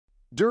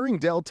During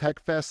Dell Tech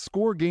Fest,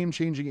 score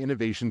game-changing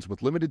innovations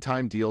with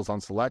limited-time deals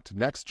on select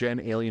next-gen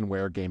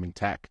Alienware gaming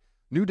tech.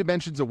 New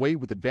dimensions await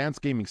with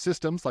advanced gaming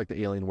systems like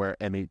the Alienware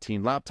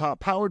M18 laptop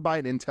powered by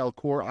an Intel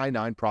Core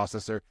i9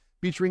 processor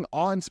featuring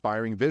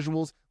awe-inspiring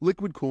visuals,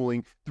 liquid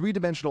cooling,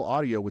 three-dimensional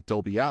audio with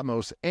Dolby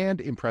Atmos,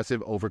 and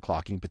impressive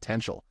overclocking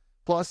potential.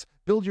 Plus,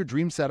 build your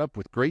dream setup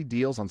with great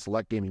deals on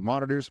select gaming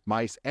monitors,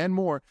 mice, and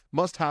more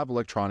must-have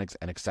electronics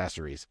and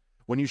accessories.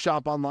 When you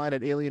shop online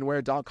at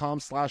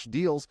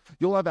alienware.com/deals,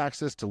 you'll have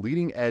access to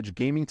leading-edge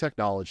gaming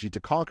technology to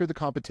conquer the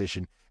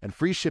competition and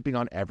free shipping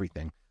on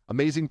everything.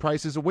 Amazing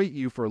prices await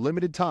you for a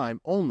limited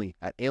time only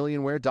at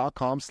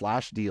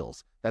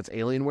alienware.com/deals. That's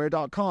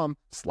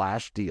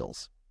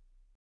alienware.com/deals.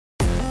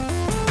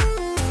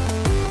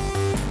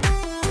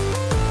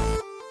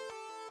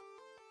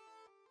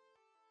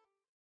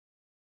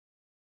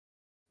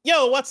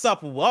 Yo, what's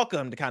up?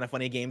 Welcome to Kinda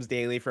Funny Games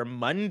Daily for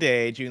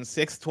Monday, June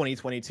 6th,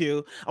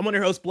 2022. I'm one of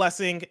your hosts,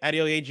 Blessing,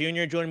 Adeoye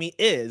Jr. Joining me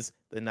is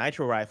the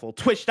Nitro Rifle,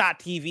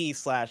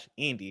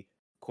 twitch.tv/Andy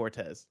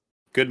Cortez.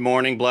 Good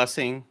morning,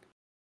 Blessing.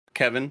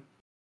 Kevin,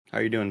 how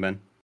are you doing, Ben?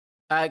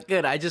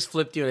 Good. I just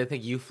flipped you, and I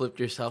think you flipped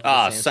yourself.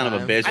 Son of a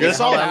bitch. I just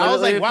saw that. I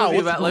was like, wow.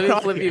 Let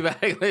me flip you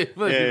back. Let me flip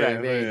you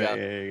back.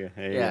 There you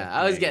go. Yeah,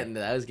 I was getting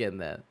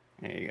that.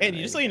 And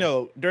just so you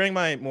know, during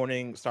my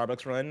morning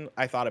Starbucks run,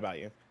 I thought about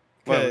you.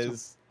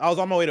 Because I was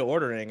on my way to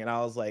ordering, and I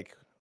was like,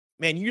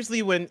 man,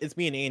 usually when it's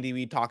me and Andy,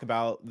 we talk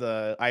about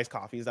the iced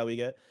coffees that we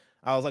get.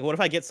 I was like, what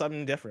if I get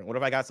something different? What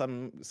if I got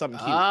something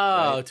cute?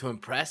 Right? To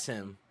impress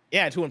him.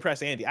 Yeah, to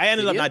impress Andy. I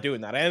ended up not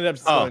doing that. I ended up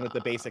just going with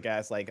the basic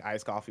ass like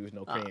iced coffee with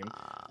no cream.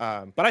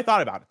 But I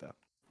thought about it though.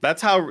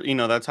 That's how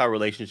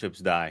relationships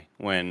die,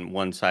 when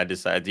one side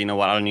decides, you know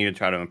what, I don't need to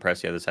try to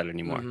impress the other side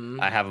anymore.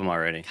 Mm-hmm. I have them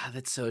already. God,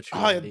 that's so true.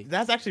 Oh,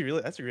 that's actually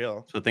real. That's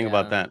real. So think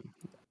about that.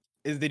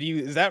 Is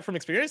that from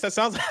experience? That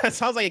sounds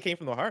like it came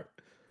from the heart.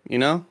 You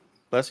know,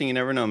 Blessing, you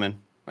never know, man.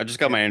 I just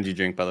got my energy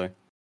drink, by the way.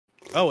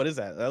 Oh, what is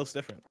that? That looks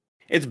different.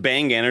 It's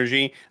Bang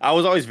Energy. I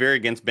was always very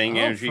against Bang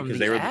Energy because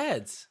they were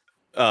ads.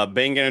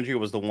 Bang Energy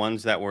was the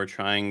ones that were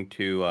trying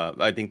to.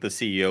 I think the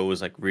CEO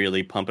was like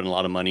really pumping a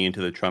lot of money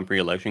into the Trump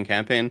re-election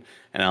campaign,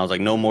 and I was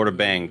like, no more to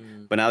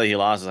Bang. But now that he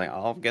lost, I was like,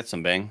 I'll get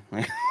some Bang.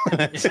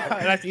 That's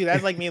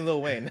like me and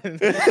Lil Wayne.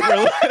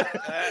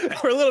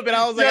 for a little bit,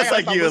 I was like, just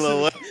like you,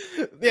 Lil Wayne.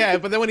 Yeah,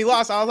 but then when he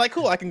lost, I was like,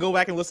 cool, I can go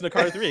back and listen to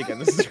Carter 3 again.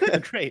 This is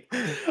great.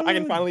 I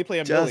can finally play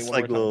a just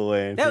like Lil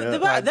Wayne.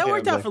 That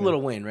worked out for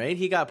Lil Wayne, right?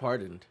 He got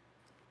pardoned.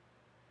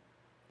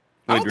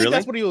 I don't think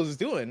that's what he was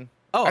doing.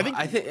 Oh,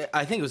 I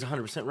think it was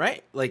 100%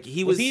 right. Like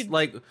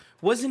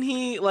wasn't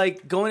he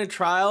like going to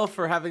trial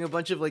for having a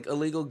bunch of like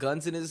illegal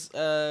guns in his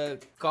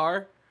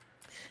car?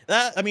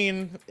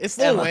 It's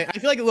Lil Wayne. I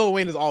feel like Lil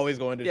Wayne is always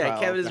going to trial. Yeah,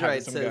 Kevin is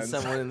right, says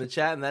someone in the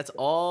chat, and that's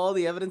all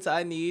the evidence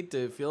I need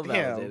to feel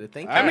validated.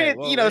 Thank you. I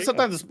mean,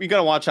 sometimes you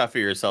gotta watch out for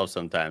yourself.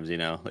 Sometimes,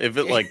 if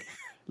it like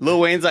Lil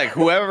Wayne's like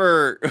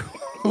whoever's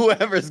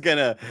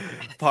gonna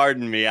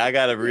pardon me, I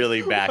gotta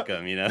really back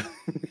him.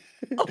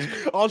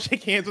 I'll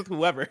shake hands with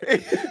whoever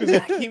who's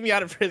gonna keep me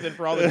out of prison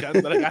for all the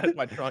guns that I got in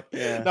my trunk.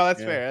 Yeah, no,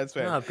 that's fair. That's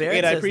fair. No,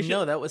 Barrett says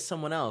no, that was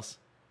someone else.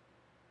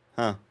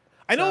 Huh?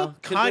 I know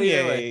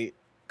Kanye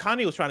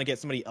was trying to get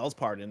somebody else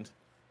pardoned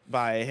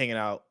by hanging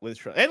out with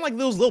Trump, and like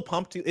those Lil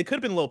Pump too. It could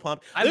have been Lil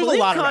Pump. I believe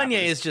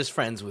Kanye is just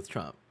friends with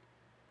Trump.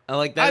 I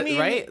like that,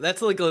 right?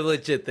 That's like a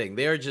legit thing.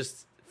 They are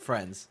just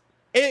friends.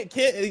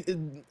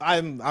 Listen,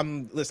 I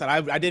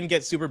didn't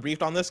get super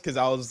briefed on this because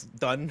I was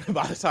done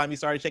by the time he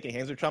started shaking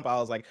hands with Trump. I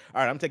was like,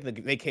 all right, I'm taking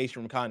the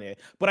vacation from Kanye.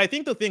 But I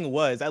think the thing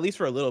was, at least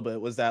for a little bit,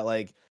 was that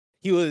like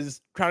he was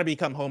trying to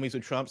become homies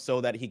with Trump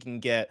so that he can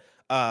get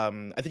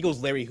I think it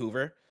was Larry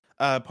Hoover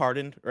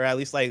pardoned, or at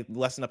least like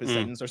lessen up his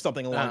sentence or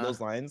something along those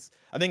lines.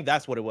 I think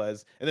that's what it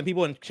was. And then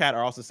people in chat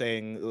are also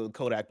saying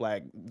Kodak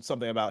Black,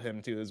 something about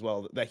him too as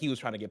well, that he was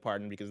trying to get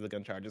pardoned because of the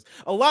gun charges.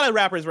 A lot of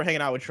rappers were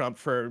hanging out with Trump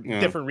for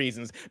different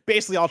reasons,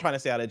 basically all trying to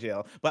stay out of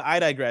jail. But I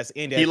digress.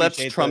 Andy, he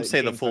lets Trump say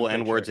the full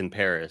N-words in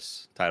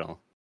Paris title.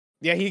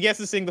 Yeah, he gets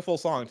to sing the full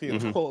song too,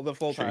 the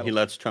full title. He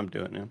lets Trump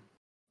do it now.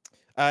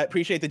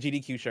 Appreciate the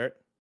GDQ shirt.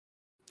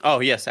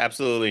 Oh yes,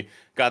 absolutely.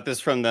 Got this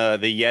from the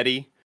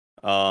Yeti.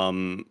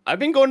 I've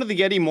been going to the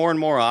Yeti more and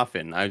more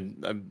often. I'm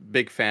a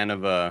big fan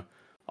of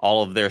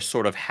all of their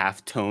sort of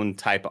half-tone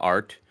type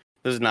art.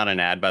 This is not an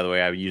ad, by the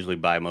way. I usually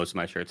buy most of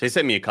my shirts. They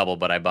sent me a couple,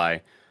 but I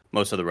buy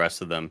most of the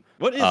rest of them.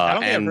 What is? I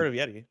don't think I've heard of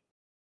Yeti.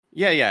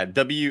 Yeah.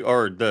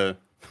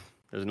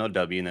 There's no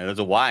W in there. There's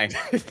a Y.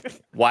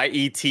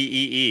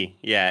 Yetee.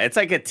 Yeah, it's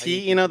like a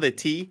T. The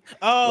T.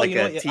 Oh, like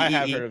I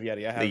have heard of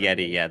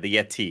Yeti. The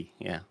Yeti.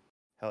 Yeah.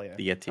 Hell yeah.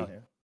 The Yeti. Hell yeah.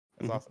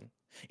 That's awesome.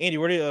 Andy,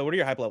 what are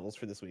your hype levels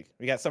for this week?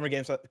 We got Summer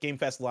Game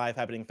Fest Live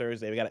happening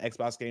Thursday. We got an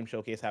Xbox Game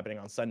Showcase happening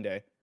on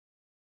Sunday.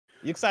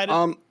 You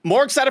excited?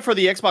 More excited for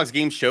the Xbox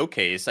Game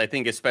Showcase. I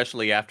think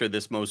especially after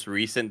this most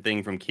recent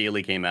thing from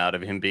Keighley came out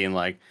of him being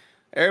like,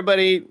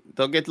 everybody,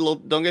 don't get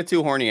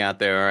too horny out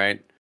there, all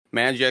right?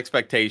 Manage your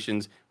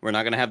expectations. We're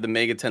not gonna have the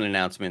Megaton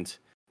announcement.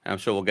 I'm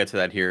sure we'll get to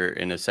that here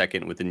in a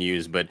second with the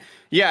news. But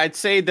yeah, I'd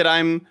say that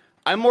I'm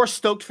more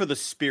stoked for the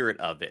spirit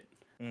of it.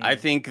 I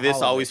think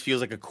this always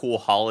feels like a cool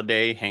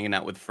holiday, hanging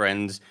out with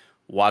friends,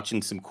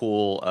 watching some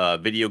cool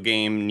video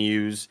game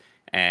news,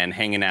 and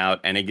hanging out.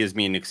 And it gives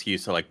me an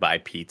excuse to like buy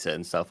pizza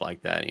and stuff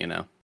like that, you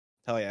know?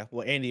 Hell yeah.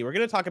 Well, Andy, we're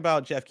going to talk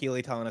about Jeff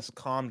Keighley telling us to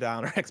calm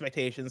down our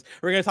expectations.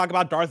 We're going to talk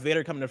about Darth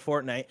Vader coming to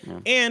Fortnite.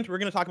 And we're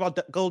going to talk about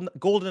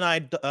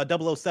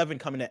GoldenEye 007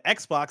 coming to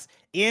Xbox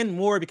and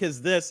more,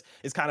 because this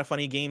is Kinda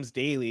Funny Games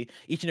Daily.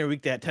 Each and every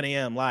weekday at 10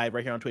 a.m. live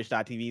right here on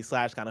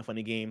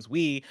twitch.tv/KindaFunnyGames.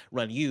 We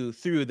run you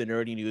through the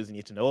nerdy news you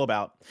need to know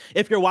about.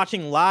 If you're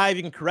watching live,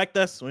 you can correct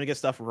us when we get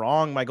stuff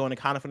wrong by going to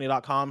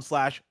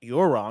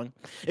kindafunny.com/you're wrong.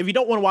 If you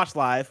don't want to watch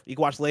live, you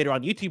can watch later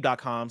on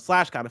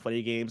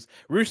youtube.com/KindaFunnyGames,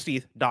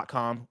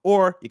 roosterteeth.com,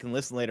 or you can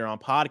listen later on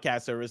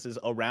podcast services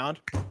around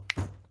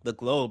the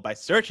globe by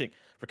searching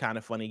for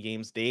Kinda Funny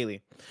Games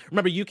Daily.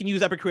 Remember, you can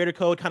use Epic Creator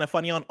Code Kinda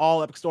Funny on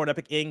all Epic Store and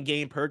Epic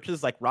in-game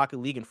purchases like Rocket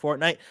League and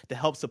Fortnite to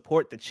help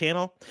support the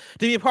channel.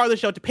 To be a part of the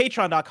show, to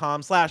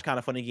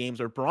patreon.com/KindaFunnyGames,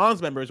 where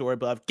bronze members or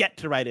above get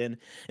to write in,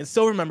 and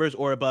silver members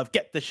or above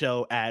get the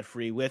show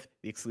ad-free with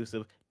the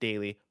exclusive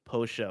daily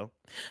post show.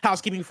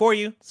 Housekeeping for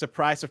you,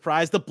 surprise,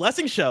 surprise, The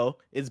Blessing Show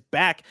is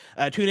back.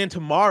 Tune in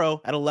tomorrow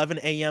at 11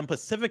 a.m.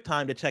 Pacific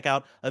time to check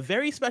out a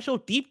very special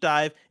deep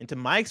dive into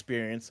my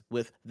experience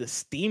with the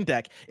Steam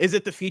Deck. Is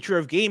it the future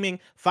of gaming?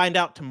 Find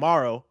out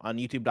tomorrow on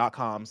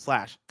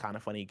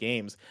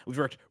youtube.com/KindaFunnyGames. We've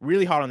worked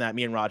really hard on that,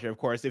 me and Roger, of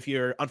course. If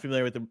you're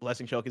unfamiliar with The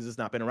Blessing Show, because it's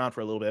not been around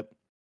for a little bit,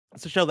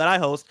 it's a show that I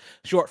host,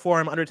 short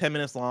form, under 10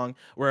 minutes long,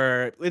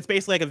 where it's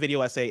basically like a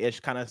video essay-ish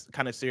kind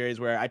of series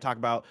where I talk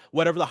about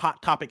whatever the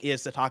hot topic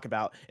is to talk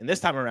about. And this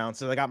time around,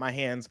 since I got my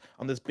hands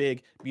on this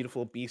big,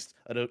 beautiful beast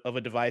of a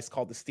device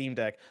called the Steam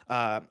Deck,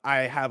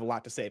 I have a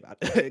lot to say about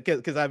it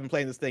because I've been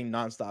playing this thing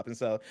nonstop. And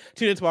so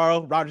tune in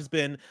tomorrow. Roger's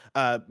been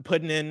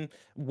putting in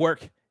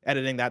work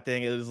editing that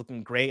thing. It is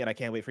looking great, and I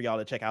can't wait for y'all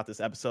to check out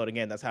this episode.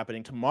 Again, that's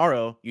happening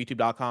tomorrow,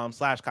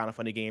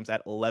 youtube.com/KindaFunnyGames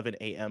at 11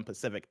 a.m.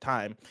 Pacific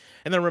time.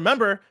 And then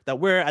remember that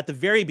we're at the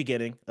very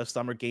beginning of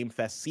Summer Game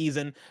Fest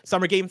season.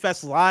 Summer Game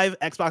Fest Live,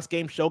 Xbox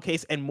Game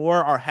Showcase, and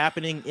more are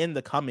happening in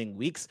the coming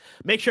weeks.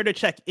 Make sure to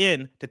check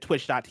in to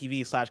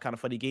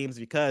twitch.tv/KindaFunnyGames,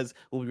 because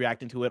we'll be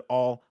reacting to it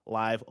all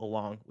live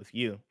along with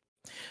you.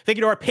 Thank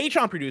you to our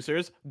Patreon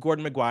producers,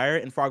 Gordon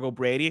McGuire and Fargo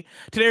Brady.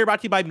 Today we're brought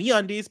to you by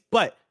MeUndies,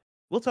 but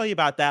we'll tell you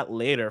about that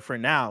later. For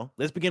now,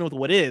 let's begin with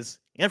what is,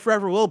 and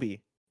forever will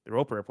be, the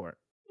Roper Report.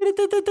 It's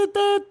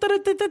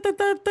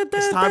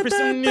time for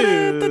some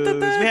news.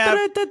 We have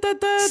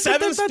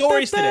 7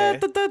 stories today.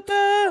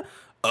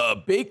 A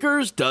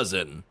baker's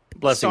dozen.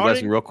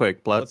 Blessing, real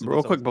quick.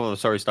 Real quick before the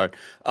story start.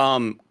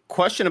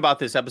 Question about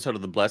this episode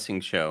of The Blessing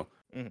Show.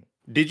 Mm-hmm.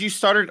 Did you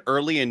start it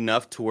early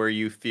enough to where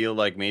you feel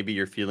like maybe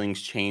your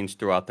feelings changed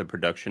throughout the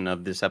production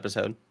of this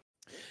episode?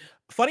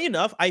 Funny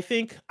enough, I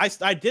think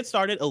I did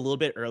start it a little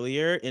bit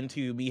earlier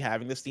into me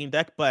having the Steam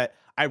Deck, but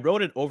I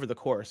wrote it over the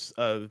course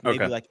of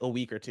maybe like a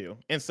week or two.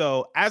 And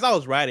so as I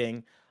was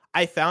writing,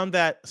 I found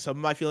that some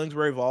of my feelings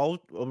were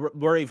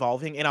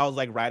evolving, and I was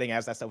like writing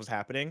as that stuff was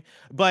happening.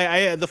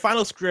 But the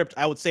final script,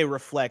 I would say,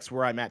 reflects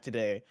where I'm at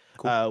today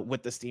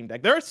with the Steam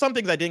Deck. There are some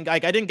things I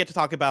didn't get to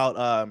talk about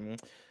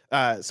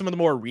some of the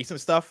more recent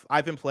stuff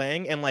I've been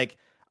playing, and like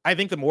I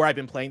think the more I've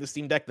been playing the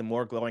Steam Deck, the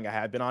more glowing I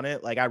have been on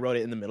it. Like, I wrote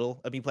it in the middle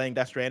of me playing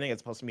Death Stranding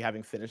as opposed to me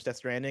having finished Death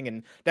Stranding,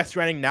 and Death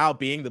Stranding now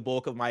being the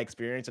bulk of my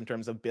experience in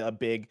terms of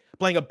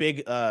playing a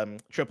big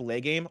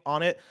AAA game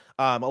on it.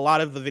 A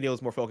lot of the video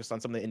is more focused on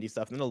some of the indie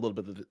stuff and then a little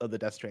bit of the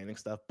Death Stranding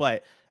stuff.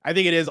 But I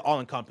think it is all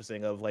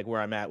encompassing of like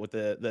where I'm at with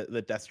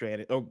the Death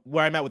Stranding, or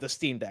where I'm at with the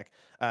Steam Deck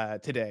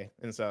today.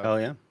 And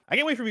so, I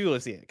can't wait for people to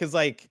see it, because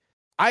like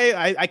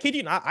I kid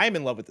you not, I am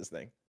in love with this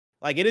thing.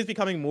 Like, it is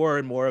becoming more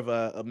and more of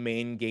a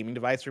main gaming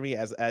device for me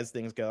as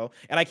things go.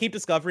 And I keep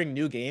discovering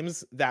new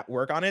games that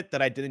work on it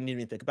that I didn't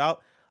even think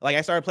about. Like,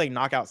 I started playing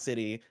Knockout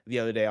City the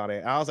other day on it,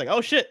 and I was like, oh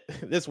shit,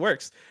 this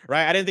works,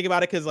 right? I didn't think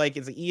about it because like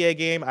it's an EA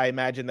game. I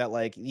imagine that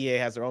like EA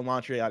has their own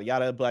launcher, yada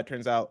yada, but it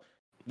turns out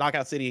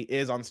Knockout City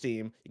is on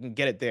Steam. You can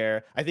get it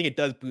there. I think it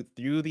does boot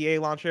through the EA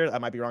launcher. I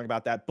might be wrong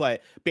about that,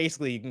 but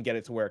basically you can get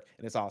it to work,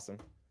 and it's awesome.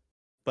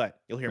 But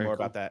you'll hear more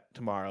about that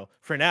tomorrow.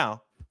 For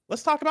now,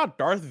 let's talk about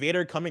Darth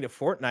Vader coming to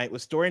Fortnite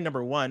with story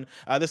number 1.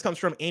 This comes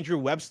from Andrew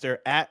Webster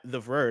at The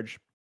Verge.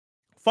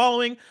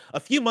 Following a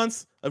few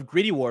months of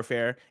gritty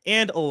warfare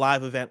and a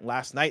live event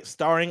last night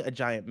starring a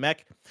giant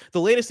mech,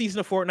 the latest season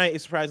of Fortnite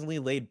is surprisingly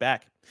laid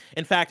back.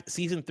 In fact,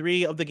 Season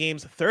 3 of the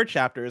game's 3rd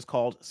chapter is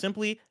called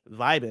simply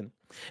Vibin'.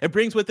 It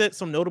brings with it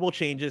some notable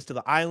changes to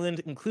the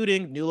island,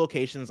 including new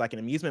locations like an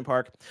amusement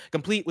park,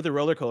 complete with a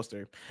roller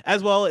coaster,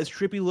 as well as a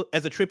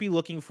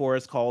trippy-looking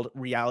forest called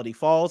Reality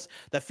Falls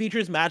that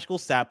features magical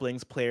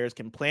saplings players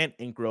can plant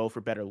and grow for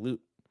better loot.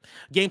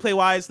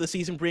 Gameplay-wise, the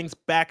season brings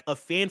back a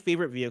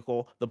fan-favorite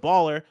vehicle, the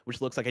Baller,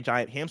 which looks like a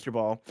giant hamster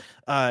ball.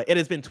 It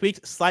has been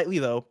tweaked slightly,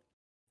 though.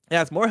 It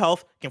has more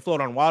health, can float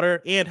on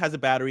water, and has a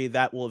battery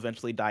that will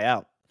eventually die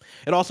out.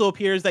 It also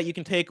appears that you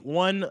can take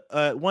one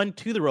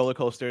to the roller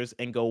coasters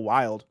and go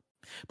wild.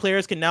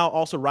 Players can now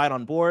also ride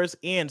on boars,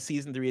 and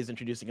Season 3 is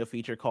introducing a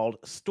feature called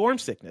Storm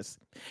Sickness.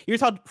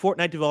 Here's how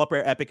Fortnite developer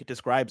Epic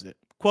describes it.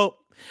 Quote,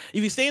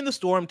 if you stay in the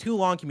storm too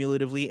long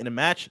cumulatively in a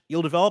match,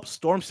 you'll develop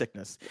storm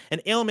sickness,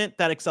 an ailment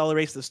that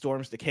accelerates the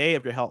storm's decay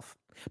of your health.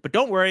 But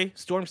don't worry,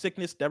 storm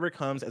sickness never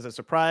comes as a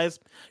surprise.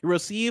 You'll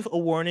receive a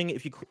warning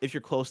if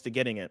you're close to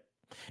getting it.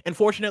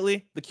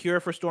 Unfortunately, the cure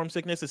for storm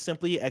sickness is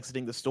simply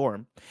exiting the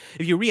storm.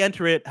 If you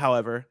re-enter it,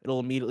 however, it'll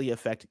immediately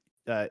affect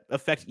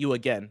you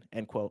again,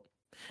 end quote.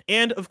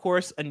 And, of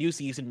course, a new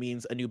season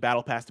means a new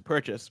battle pass to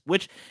purchase,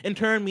 which in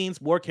turn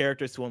means more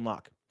characters to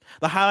unlock.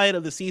 The highlight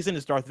of the season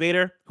is Darth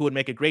Vader, who would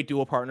make a great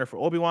dual partner for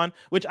Obi-Wan,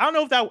 which I don't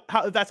know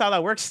if that's how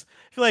that works.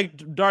 I feel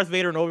like Darth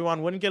Vader and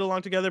Obi-Wan wouldn't get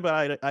along together,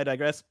 but I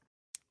digress.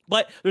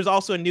 But there's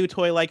also a new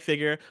toy-like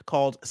figure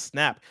called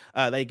Snap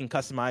that you can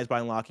customize by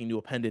unlocking new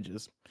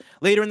appendages.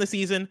 Later in the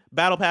season,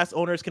 Battle Pass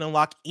owners can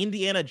unlock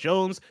Indiana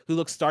Jones, who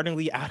looks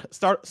startlingly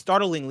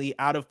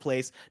out of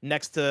place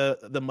next to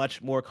the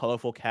much more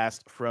colorful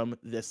cast from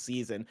this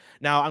season.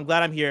 Now, I'm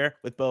glad I'm here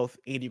with both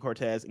Andy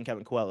Cortez and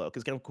Kevin Coelho,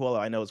 because Kevin Coelho,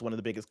 I know, is one of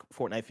the biggest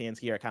Fortnite fans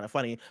here. Kind of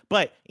funny.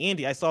 But,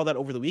 Andy, I saw that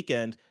over the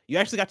weekend. You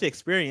actually got to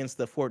experience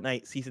the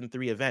Fortnite Season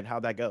 3 event.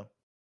 How'd that go?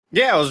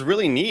 Yeah, it was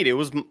really neat. It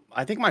was,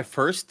 I think, my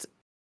first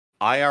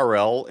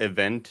IRL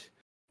event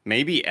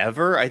maybe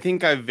ever. I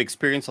think I've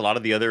experienced a lot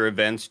of the other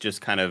events just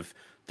kind of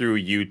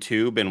through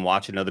YouTube and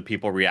watching other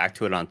people react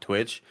to it on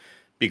Twitch,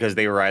 because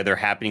they were either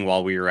happening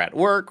while we were at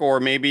work,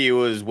 or maybe it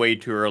was way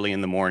too early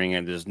in the morning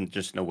and there's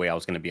just no way I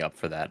was going to be up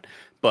for that.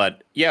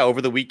 But yeah,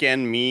 over the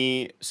weekend,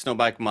 me,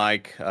 Snowbike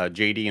Mike,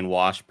 JD, and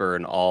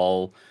Washburn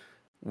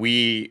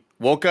we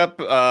woke up.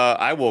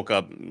 I woke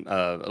up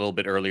a little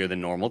bit earlier than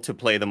normal to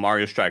play the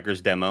Mario Strikers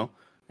demo.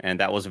 And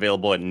that was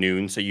available at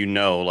noon. So,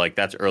 like,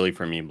 that's early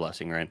for me,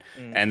 Blessing, right?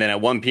 Mm. And then at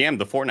 1 p.m.,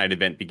 the Fortnite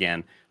event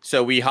began.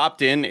 So we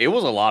hopped in. It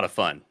was a lot of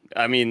fun.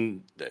 I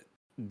mean,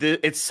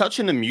 it's such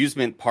an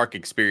amusement park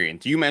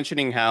experience. You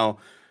mentioning how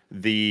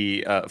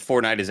the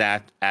Fortnite is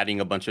adding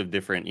a bunch of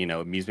different,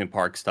 amusement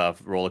park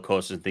stuff, roller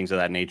coasters, things of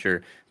that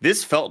nature.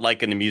 This felt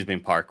like an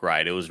amusement park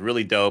ride. It was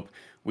really dope.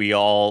 We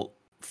all,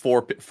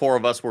 four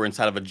of us were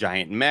inside of a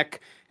giant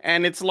mech.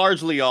 And it's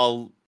largely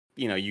all...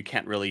 you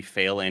can't really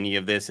fail any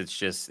of this. It's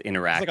just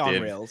interactive. It's like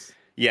on rails.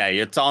 Yeah,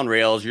 it's on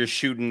rails. You're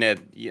shooting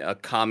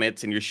at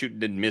comets and you're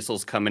shooting at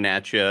missiles coming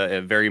at you,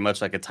 very much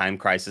like a Time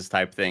Crisis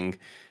type thing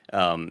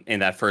in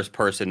that first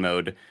person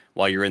mode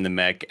while you're in the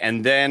mech.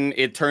 And then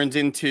it turns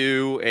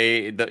into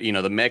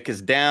the mech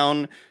is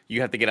down.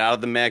 You have to get out of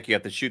the mech. You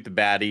have to shoot the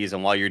baddies.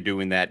 And while you're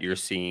doing that, you're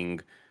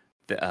seeing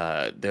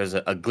there's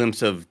a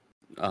glimpse of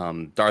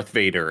Darth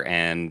Vader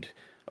and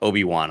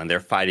Obi-Wan, and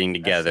they're fighting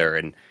together.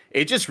 And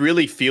it just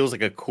really feels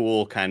like a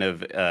cool kind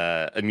of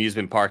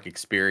amusement park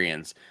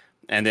experience.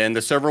 And then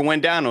the server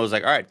went down. I was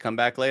like, all right, come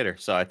back later.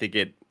 So I think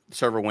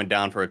server went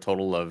down for a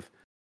total of,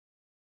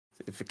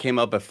 if it came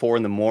up at 4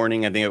 a.m, I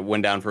think it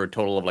went down for a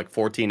total of like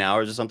 14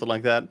 hours or something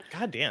like that.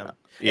 God damn.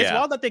 Yeah. It's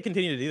wild that they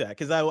continue to do that,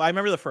 because I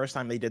remember the first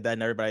time they did that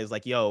and everybody was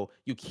like, yo,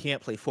 you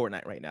can't play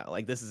Fortnite right now.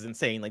 Like, this is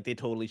insane. Like, they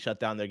totally shut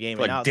down their game.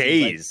 For like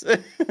days.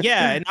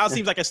 Yeah, and now it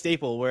seems like a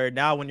staple where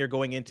now when you're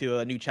going into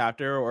a new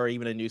chapter or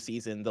even a new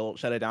season, they'll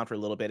shut it down for a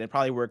little bit. It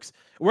probably works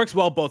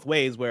well both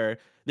ways, where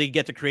they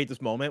get to create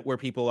this moment where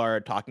people are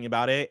talking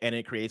about it, and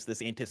it creates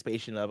this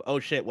anticipation of,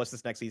 oh shit, what's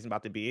this next season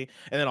about to be?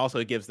 And then also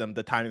it gives them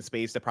the time and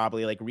space to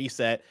probably like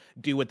reset,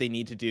 do what they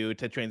need to do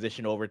to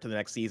transition over to the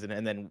next season,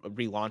 and then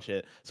relaunch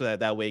it, so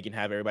that way you can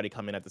have everybody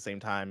come in at the same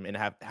time and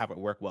have it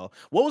work well.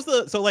 What was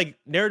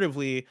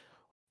narratively,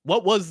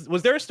 what was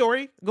there a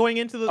story going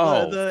into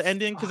the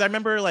ending? Because I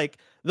remember like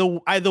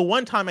the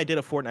one time I did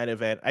a Fortnite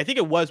event, I think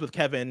it was with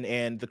Kevin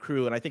and the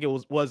crew, and I think it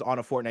was on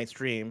a Fortnite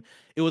stream.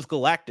 It was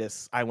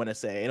Galactus, I want to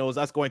say, and it was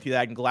us going through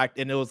that,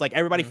 and it was like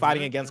everybody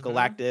fighting against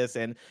Galactus,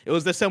 and it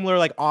was the similar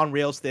like on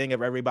rails thing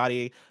of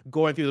everybody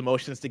going through the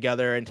motions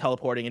together and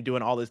teleporting and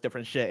doing all this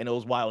different shit, and it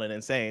was wild and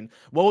insane.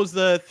 What was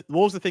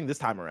the thing this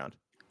time around?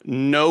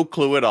 No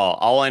clue at all.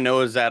 All I know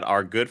is that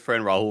our good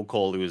friend Rahul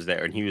Kohli was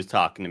there, and he was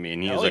talking to me,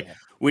 and he was like,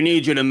 we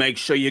need you to make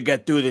sure you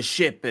get through the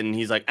ship. And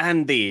he's like,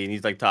 Andy, and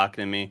he's like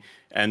talking to me.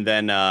 And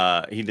then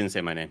he didn't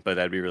say my name, but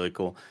that'd be really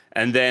cool.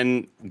 And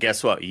then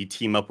guess what? You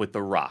team up with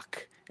The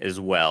Rock as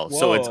well. Whoa,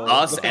 so it's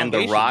us and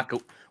The Rock.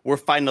 We're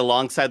fighting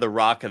alongside The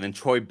Rock, and then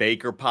Troy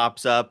Baker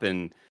pops up,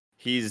 and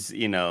he's,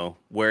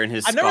 wearing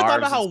his scarves. I never thought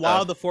about how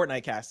wild the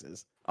Fortnite cast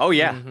is. Oh,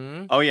 yeah.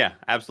 Mm-hmm. Oh, yeah.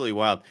 Absolutely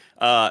wild.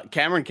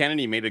 Cameron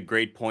Kennedy made a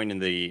great point in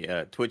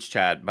the Twitch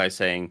chat by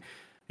saying,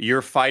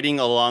 you're fighting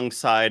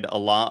alongside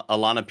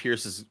Alana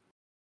Pierce's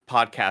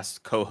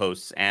podcast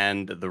co-hosts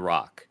and The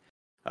Rock.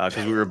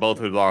 Because we were both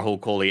with Rahul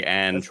Kohli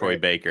and That's Troy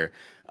Baker.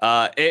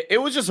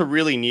 It was just a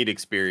really neat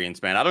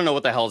experience, man. I don't know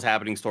what the hell is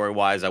happening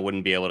story-wise. I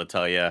wouldn't be able to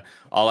tell you.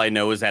 All I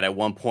know is that at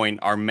one point,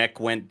 our mech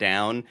went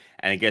down,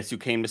 and I guess who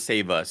came to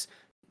save us?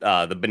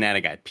 The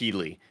banana guy,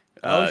 Peely.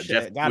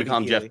 We call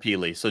him Jeff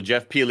Peely. So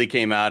Jeff Peely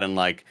came out and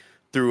like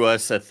threw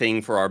us a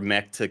thing for our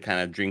mech to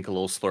kind of drink a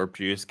little slurp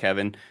juice,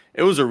 Kevin.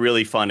 It was a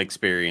really fun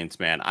experience,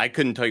 man. I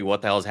couldn't tell you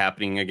what the hell is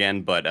happening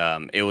again, but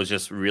it was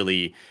just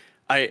really...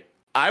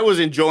 I was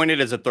enjoying it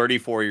as a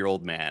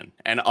 34-year-old man.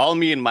 And all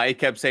me and Mike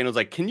kept saying was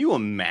like, can you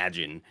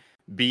imagine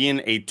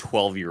being a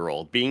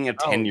 12-year-old, being a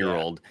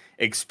 10-year-old,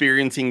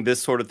 experiencing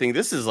this sort of thing.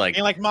 This is like,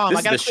 like, Mom,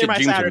 I gotta clear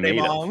my Saturday,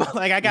 Mom.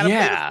 Like, I gotta play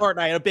this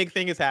Fortnite. A big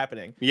thing is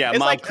happening. Yeah, it's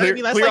Mom, like, clear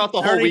out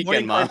the whole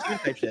weekend, Mom.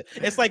 Type shit.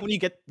 It's like when you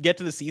get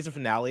to the season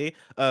finale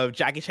of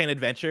Jackie Chan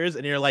Adventures,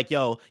 and you're like,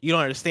 yo, you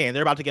don't understand.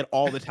 They're about to get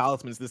all the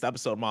talismans this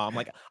episode, Mom.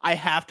 Like, I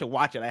have to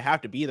watch it. I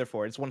have to be there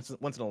for it. It's once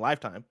in a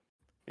lifetime.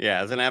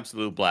 Yeah, it's an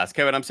absolute blast.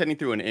 Kevin, I'm sending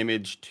through an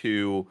image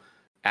to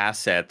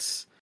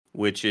assets,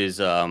 which is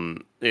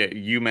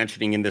you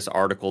mentioning in this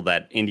article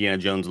that Indiana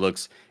Jones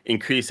looks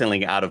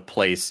increasingly out of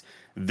place.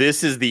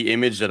 This is the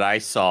image that I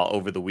saw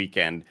over the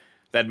weekend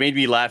that made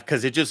me laugh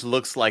because it just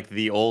looks like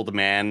the old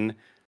man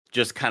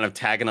just kind of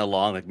tagging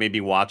along, like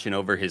maybe watching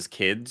over his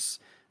kids,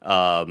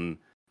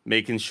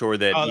 making sure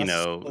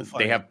that,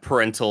 they have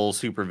parental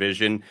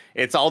supervision.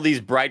 It's all these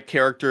bright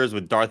characters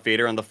with Darth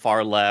Vader on the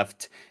far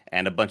left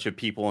and a bunch of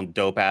people in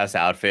dope-ass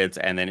outfits,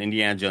 and then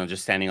Indiana Jones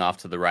just standing off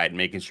to the right,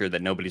 making sure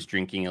that nobody's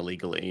drinking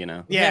illegally,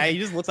 Yeah, he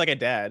just looks like a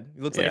dad.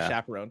 He looks like a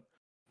chaperone.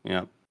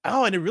 Yeah.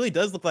 Oh, and it really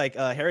does look like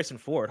Harrison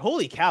Ford.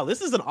 Holy cow, this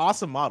is an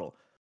awesome model.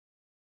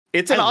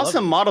 It's an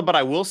awesome model, but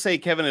I will say,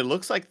 Kevin, it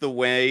looks like the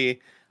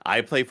way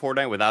I play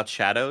Fortnite without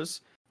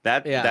shadows.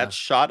 That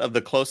shot of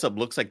the close-up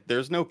looks like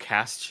there's no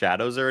cast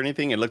shadows or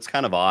anything. It looks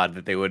kind of odd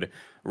that they would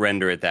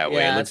render it that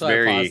way. It looks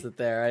I paused it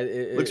there.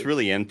 It looks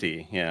really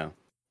empty, yeah.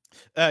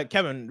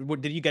 Kevin,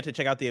 did you get to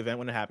check out the event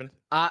when it happened?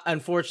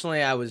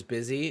 Unfortunately, I was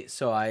busy,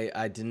 so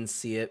I didn't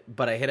see it.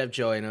 But I hit up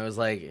Joey and I was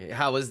like,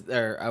 "How was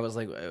there?" I was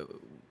like,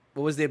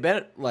 "What was the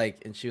event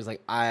like?" And she was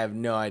like, "I have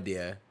no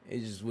idea. It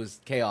just was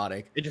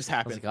chaotic. It just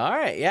happened." I was like, "All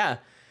right, yeah."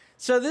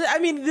 So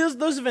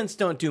those events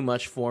don't do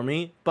much for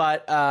me,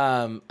 but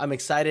I'm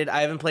excited.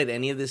 I haven't played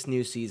any of this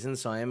new season,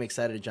 so I am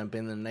excited to jump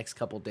in the next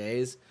couple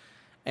days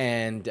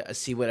and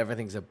see what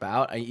everything's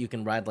about. You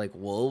can ride like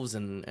wolves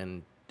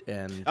and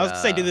I was gonna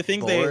say, do the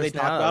things they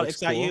talk about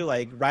excite you,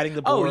 like riding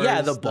the boars? Oh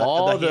yeah, the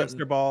ball, the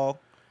hamster ball.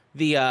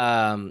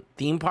 The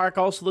theme park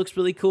also looks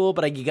really cool,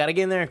 but you got to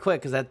get in there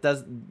quick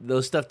because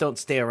those stuff don't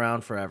stay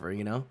around forever,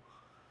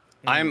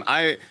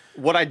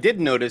 What I did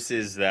notice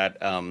is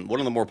that one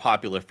of the more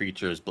popular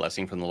features,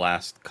 Blessing, from the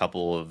last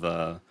couple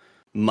of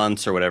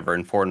months or whatever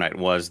in Fortnite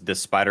was the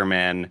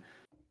Spider-Man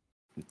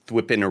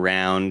whipping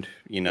around.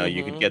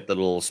 You could get the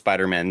little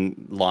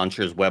Spider-Man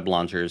launchers, web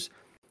launchers.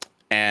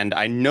 And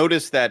I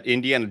noticed that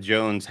Indiana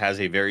Jones has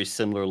a very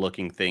similar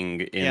looking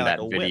thing in that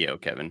video,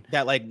 whip. Kevin.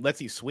 That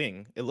lets you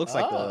swing. It looks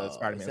like the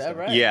Spider-Man stuff.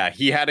 Right? Yeah,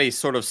 he had a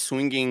sort of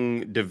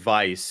swinging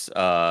device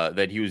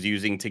that he was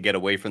using to get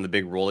away from the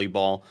big rolly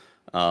ball.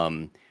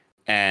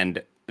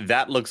 And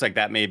that looks like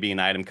that may be an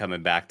item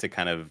coming back to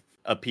kind of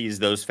appease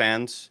those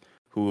fans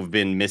who have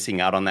been missing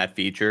out on that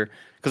feature.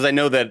 Because I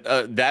know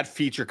that that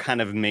feature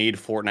kind of made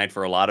Fortnite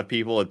for a lot of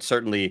people. It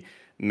certainly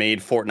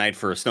made Fortnite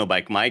for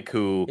Snowbike Mike,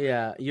 who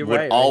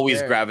would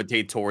always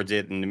gravitate towards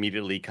it and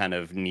immediately kind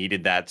of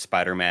needed that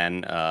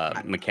Spider-Man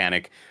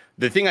mechanic.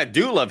 The thing I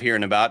do love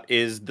hearing about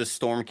is the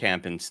storm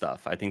camping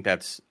stuff. I think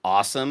that's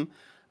awesome.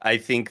 I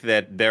think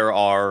that there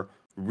are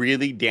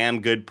really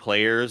damn good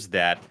players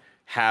that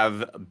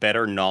have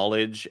better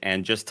knowledge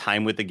and just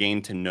time with the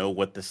game to know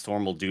what the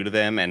storm will do to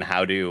them and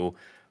how to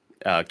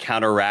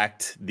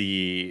counteract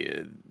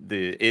the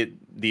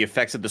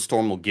effects that the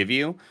storm will give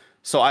you.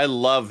 So I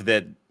love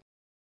that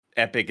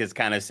Epic is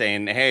kind of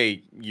saying,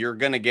 hey, you're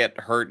going to get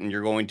hurt and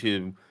you're going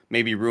to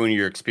maybe ruin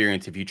your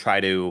experience if you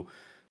try to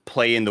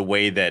play in the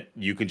way that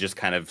you can just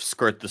kind of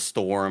skirt the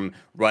storm,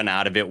 run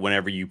out of it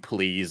whenever you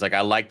please. Like,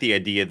 I like the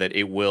idea that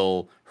it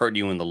will hurt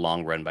you in the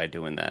long run by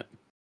doing that.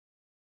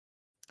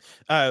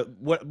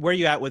 Where are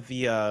you at with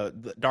the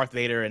Darth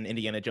Vader and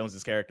Indiana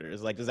Jones's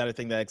characters? Like, is that a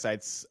thing that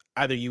excites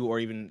either you or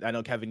even, I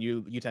know, Kevin,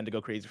 you tend to go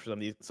crazy for some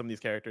of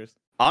these characters?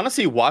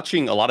 Honestly,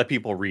 watching a lot of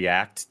people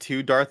react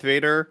to Darth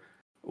Vader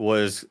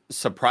was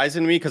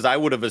surprising to me because I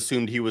would have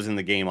assumed he was in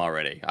the game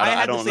already. I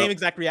had the same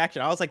exact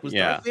reaction. I was like, was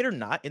Darth Vader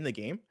not in the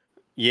game?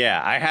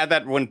 Yeah, I had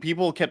that when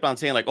people kept on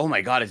saying like, oh my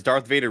God, is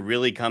Darth Vader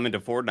really coming to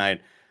Fortnite?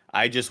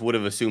 I just would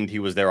have assumed he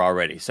was there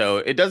already. So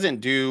it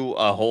doesn't do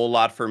a whole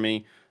lot for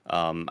me.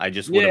 I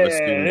just would have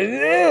assumed.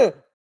 It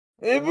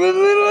was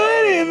little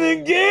Eddie in the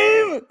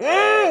game.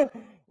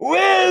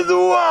 Where's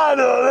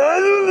Waddle?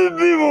 That's what the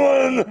people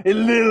want.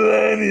 Little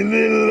Eddie.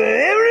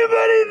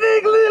 Everybody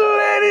think little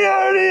Eddie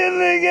already in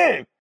the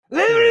game.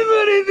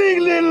 Everybody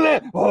think little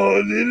Eddie. Oh,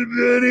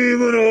 little Eddie,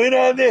 going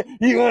out there.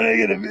 You want to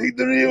get a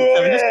victory?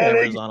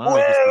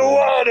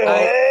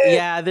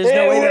 Yeah, there's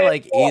no way to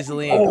like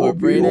easily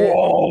incorporate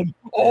it.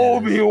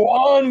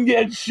 Obi-Wan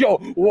gets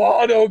show.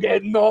 Waddle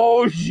get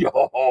no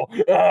show.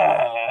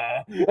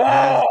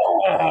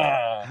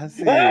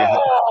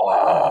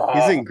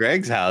 He's in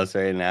Greg's house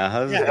right now.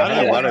 How's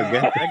Waddle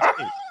get?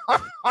 I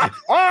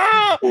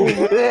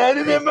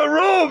didn't have my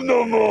robe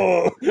no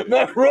more.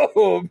 My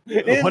robe.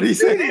 What do you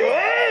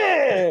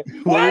say?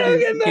 Why What don't did we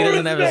get no He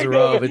doesn't have his respect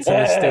robe, over it's in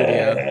the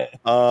studio.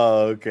 Oh,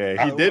 okay.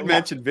 He did Wha-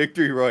 mention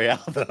Victory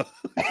Royale though.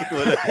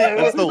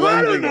 That's the I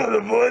one don't thing. know the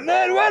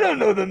Fortnite. I don't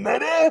know the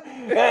meta.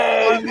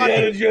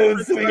 Indiana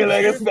Jones swinging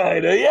like a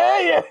spider.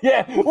 Yeah.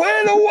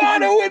 Where the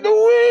water with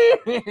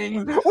the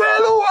wings? Where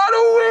the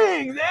water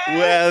wings?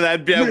 Well,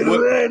 that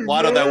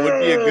Watto, that would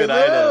be a good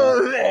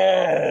item.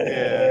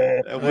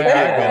 Yeah, that would be a good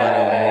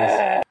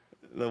item.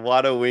 The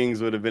Watto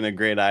wings would have been a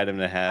great item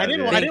to have. I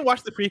didn't. yeah. I didn't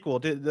watch the prequel.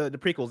 Did the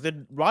prequels?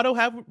 Did Rado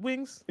have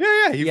wings?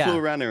 Yeah, he Yeah. flew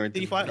around there. Did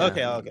he fly?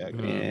 Yeah. Okay.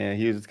 Yeah,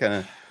 he was kind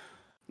of.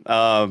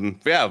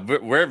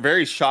 We're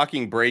very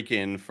shocking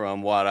break-in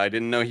from Watto. I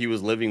didn't know he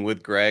was living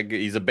with Greg.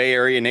 He's a Bay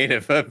Area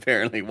native,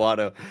 apparently.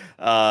 Watto.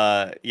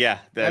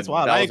 That's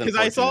wild. that was Because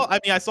I saw.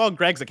 unfortunate. I saw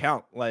Greg's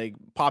account like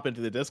pop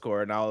into the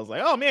Discord, and I was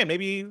like, oh man,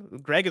 maybe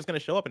Greg is gonna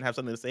show up and have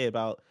something to say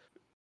about.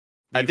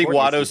 I the think Fortnite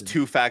Watto's season.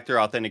 two-factor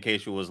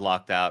authentication was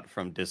locked out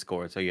from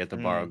Discord, so you have to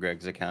borrow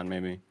Greg's account,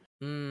 maybe.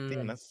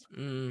 Damn, that's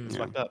Yeah.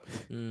 fucked up.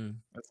 Mm.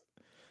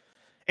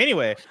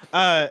 Anyway,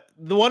 the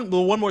one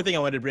more thing I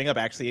wanted to bring up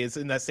actually is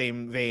in that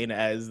same vein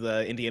as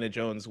the Indiana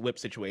Jones whip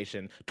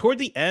situation. Toward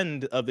the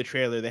end of the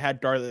trailer, they had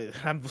Darth.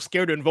 I'm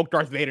scared to invoke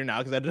Darth Vader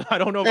now because I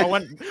don't know if I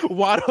want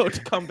Watto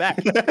to come back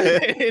and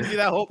do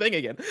that whole thing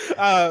again.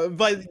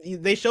 But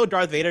they showed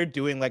Darth Vader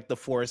doing like the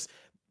Force,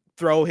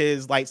 throw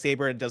his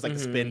lightsaber and does like the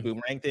spin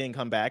boomerang thing,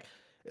 come back.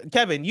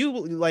 Kevin, you're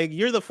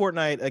the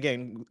Fortnite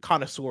again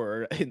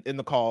connoisseur in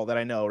the call that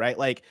I know, right?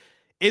 Like,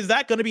 is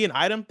that going to be an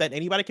item that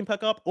anybody can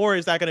pick up, or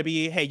is that going to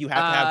be, hey, you have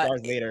to have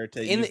Darth Vader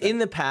to use that? In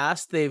the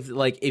past, they've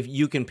like if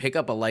you can pick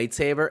up a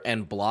lightsaber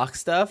and block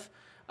stuff.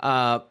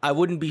 I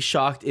wouldn't be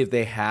shocked if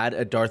they had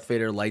a Darth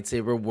Vader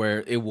lightsaber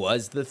where it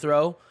was the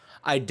throw.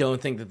 I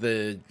don't think that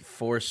the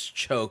Force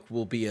choke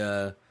will be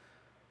a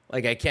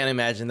like. I can't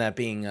imagine that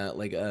being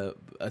a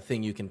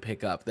thing you can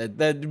pick up.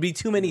 That'd be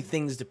too many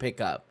things to pick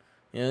up.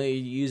 You know, you're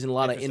using a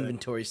lot of Interesting.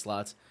 inventory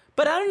slots.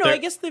 But I don't know. I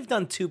guess they've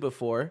done 2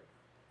 before.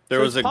 There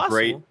So was it's a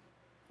great possible.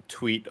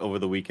 tweet over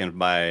the weekend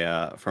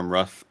by from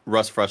Russ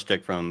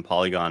Frushtick from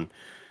Polygon,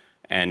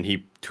 and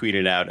he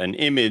tweeted out an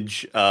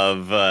image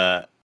of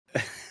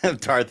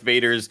Darth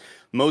Vader's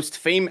most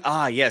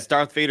famous.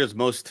 Darth Vader's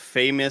most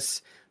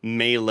famous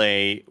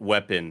melee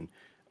weapon,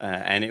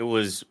 and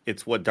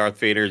it's what Darth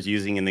Vader is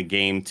using in the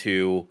game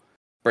to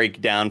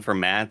break down for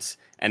mats,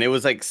 and it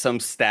was like some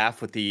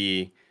staff with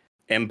the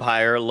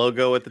Empire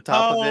logo at the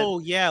top of it. Oh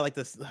yeah, like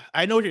this.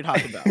 I know what you're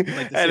talking about. Like the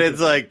And secret it's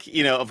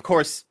thing. like, of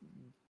course,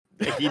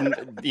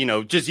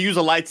 just use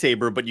a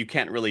lightsaber, but you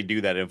can't really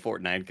do that in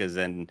Fortnite because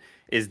then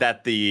is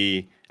that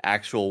the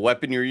actual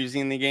weapon you're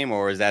using in the game,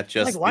 or is that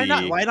just why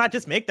not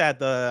just make that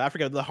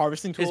the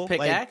harvesting His tool?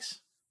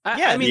 pickaxe?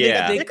 yeah, I mean,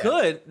 yeah. they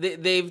could.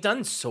 They've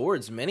done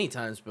swords many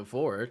times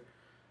before.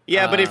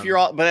 Yeah, but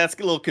but that's a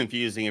little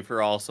confusing if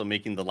you're also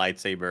making the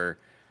lightsaber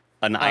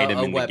an item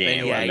a in weapon, the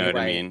game. yeah, You know you're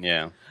what I right. mean?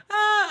 Yeah.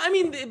 I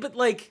mean, but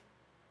like,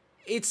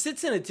 it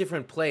sits in a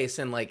different place,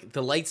 and like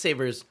the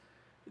lightsabers,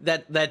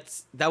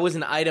 that was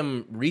an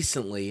item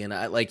recently, and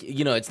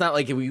it's not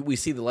like we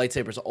see the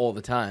lightsabers all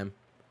the time.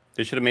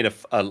 They should have made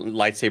a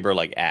lightsaber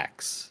like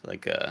axe,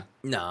 like a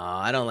No,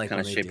 I don't like kind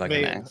of when they shaped do like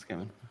Maybe- an axe.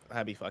 Kevin.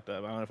 That'd be fucked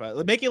up. I don't know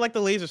if make it like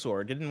the laser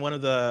sword. Didn't one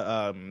of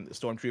the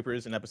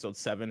stormtroopers in episode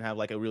 7 have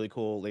like a really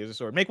cool laser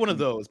sword? Make one of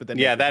those, but then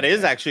Yeah, that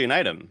is actually an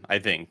item. I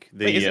think.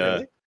 Wait, is it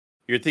really?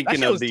 You're That thinking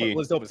shit of was, the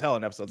was dope as hell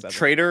in episode 7.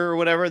 traitor or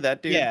whatever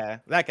that dude. Yeah,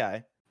 that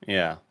guy.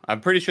 Yeah, I'm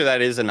pretty sure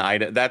that is an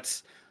item.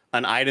 That's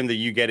an item that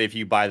you get if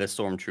you buy the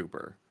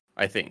stormtrooper.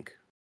 I think.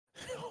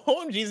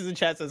 Jesus in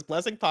chat says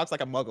Blessing talks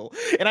like a muggle,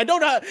 and I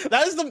don't know.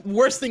 That is the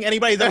worst thing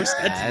anybody's ever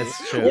said. To me.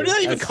 That's true. Where did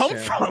that even That's come true.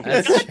 from?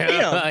 That's true.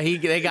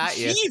 Goddamn. They got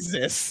you.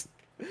 Jesus.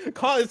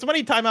 Call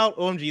somebody time out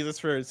Jesus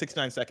for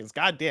 69 seconds.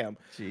 God damn.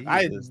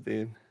 Jesus,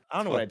 dude. I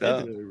don't know what I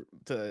Fucked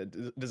did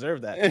to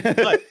deserve that.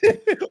 But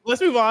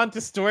let's move on to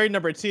story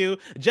number 2.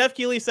 Jeff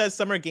Keighley says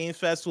Summer Games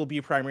Fest will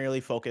be primarily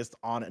focused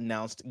on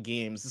announced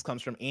games. This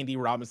comes from Andy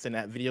Robinson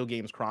at Video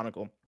Games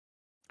Chronicle.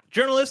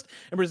 Journalist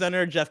and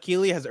presenter Jeff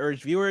Keighley has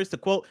urged viewers to,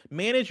 quote,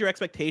 manage your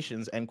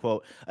expectations, end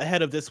quote,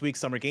 ahead of this week's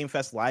Summer Game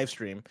Fest live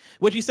stream,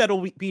 which he said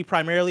will be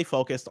primarily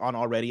focused on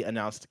already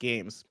announced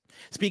games.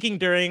 Speaking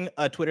during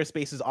a Twitter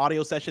Spaces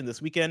audio session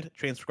this weekend,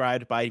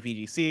 transcribed by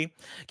VGC,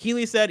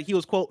 Keighley said he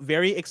was, quote,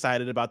 very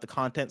excited about the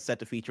content set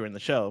to feature in the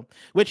show,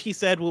 which he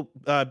said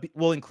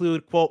will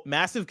include, quote,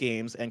 massive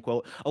games, end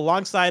quote,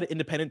 alongside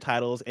independent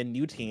titles and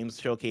new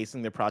teams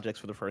showcasing their projects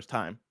for the first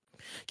time.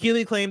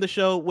 Keighley claimed the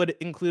show would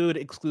include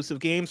exclusive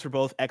games for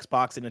both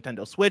Xbox and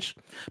Nintendo Switch,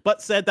 but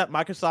said that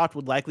Microsoft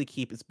would likely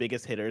keep its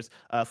biggest hitters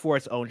for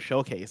its own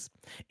showcase,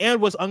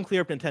 and was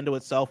unclear if Nintendo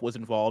itself was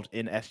involved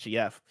in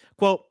SGF.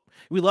 Quote,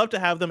 we love to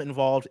have them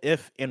involved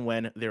if and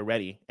when they're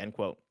ready, end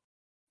quote.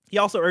 He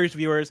also urged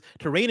viewers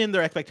to rein in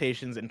their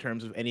expectations in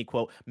terms of any,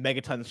 quote,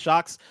 megaton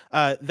shocks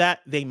that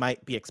they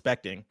might be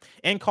expecting,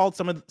 and called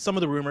some of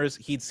the rumors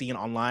he'd seen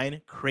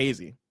online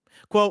crazy.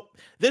 Quote,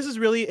 "This is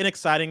really an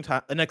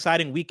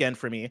exciting weekend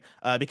for me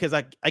because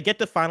I get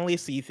to finally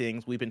see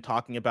things we've been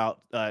talking about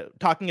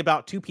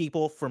to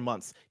people for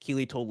months,"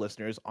 Keighley told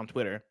listeners on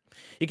Twitter.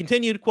 He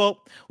continued,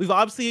 quote, "We've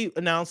obviously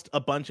announced a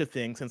bunch of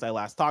things since I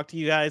last talked to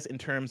you guys in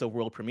terms of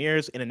world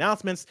premieres and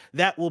announcements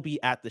that will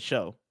be at the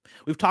show.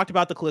 We've talked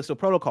about the Callisto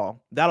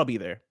Protocol. That'll be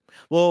there.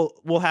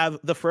 We'll have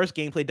the first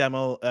gameplay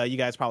demo you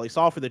guys probably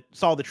saw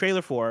the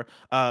trailer for.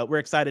 We're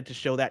excited to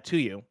show that to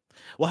you.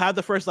 We'll have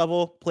the first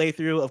level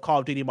playthrough of Call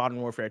of Duty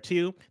Modern Warfare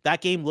 2.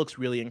 That game looks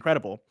really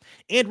incredible.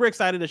 And we're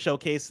excited to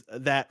showcase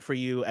that for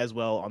you as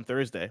well on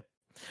Thursday.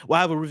 We'll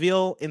have a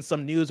reveal in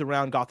some news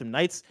around Gotham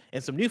Knights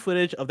and some new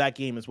footage of that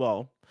game as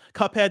well.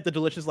 Cuphead, The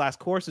Delicious Last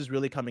Course is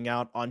really coming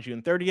out on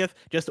June 30th,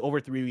 just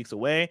over 3 weeks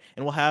away,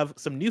 and we'll have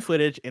some new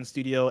footage in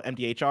Studio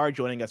MDHR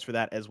joining us for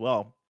that as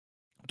well.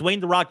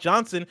 Dwayne The Rock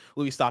Johnson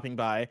will be stopping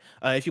by.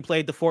 If you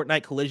played the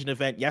Fortnite Collision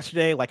event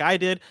yesterday, like I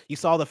did, you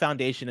saw the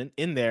foundation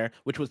in there,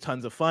 which was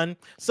tons of fun.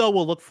 So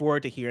we'll look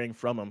forward to hearing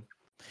from him.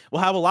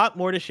 We'll have a lot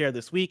more to share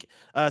this week.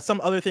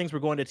 Some other things we're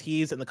going to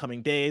tease in the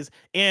coming days,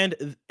 and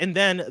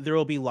then there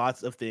will be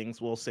lots of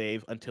things we'll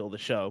save until the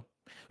show.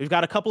 We've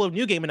got a couple of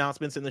new game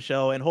announcements in the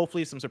show, and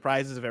hopefully some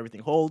surprises if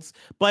everything holds.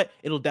 But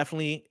it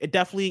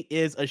definitely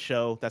is a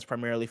show that's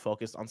primarily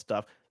focused on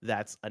stuff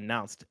that's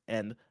announced."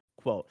 End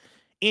quote.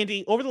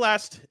 Andy, over the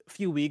last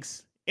few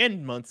weeks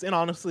and months, and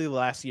honestly the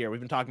last year, we've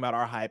been talking about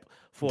our hype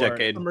for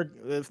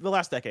the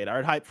last decade,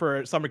 our hype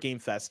for Summer Game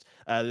Fest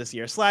this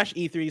year,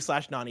 /E3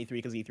 /non-E3,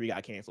 because E3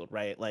 got canceled,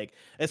 right? Like,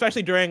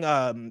 especially during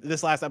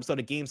this last episode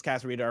of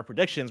Gamescast, where we did our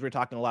predictions, we're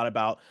talking a lot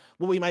about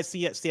what we might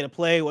see at State of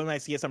Play, what we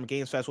might see at Summer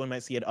Games Fest, what we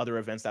might see at other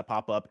events that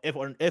pop up, if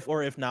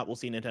not, we'll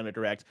see Nintendo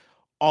Direct,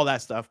 all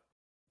that stuff.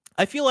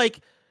 I feel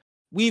like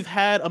we've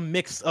had a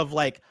mix of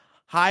like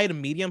high to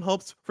medium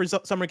hopes for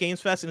Summer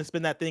Games Fest, and it's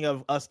been that thing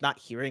of us not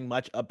hearing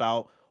much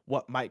about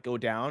what might go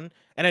down.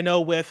 And I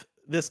know with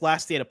this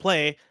last State of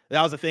Play,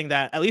 that was a thing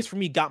that, at least for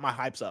me, got my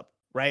hypes up,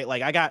 right?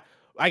 Like I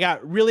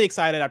got really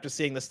excited after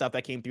seeing the stuff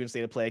that came through in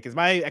State of Play, because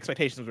my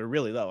expectations were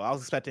really low. I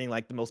was expecting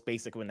like the most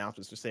basic of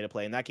announcements for State of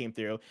Play, and that came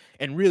through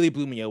and really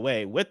blew me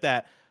away. With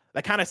that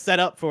kind of set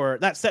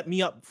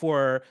me up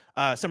for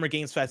Summer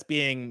Games Fest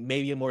being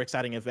maybe a more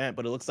exciting event.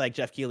 But it looks like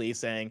Jeff Keighley is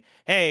saying,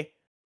 "Hey,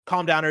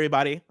 calm down,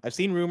 everybody. I've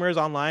seen rumors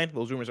online.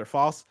 Those rumors are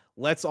false.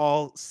 Let's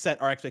all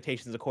set our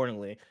expectations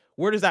accordingly."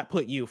 Where does that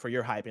put you for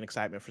your hype and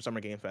excitement for Summer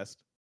Game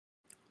Fest?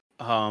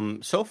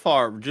 So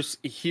far,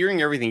 just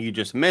hearing everything you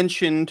just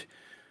mentioned,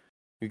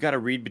 you got to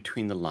read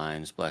between the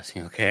lines,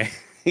 Blessing, okay?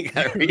 You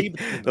got to read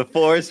the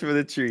forest for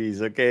the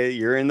trees, okay?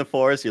 You're in the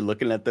forest, you're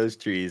looking at those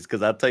trees,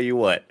 because I'll tell you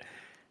what,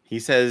 he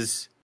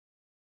says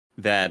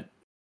that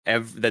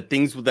that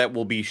things that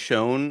will be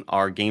shown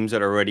are games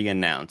that are already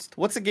announced.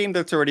 What's a game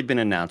that's already been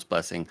announced,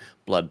 Blessing?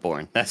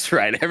 Bloodborne. That's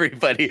right,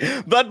 everybody.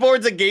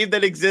 Bloodborne's a game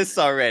that exists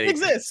already.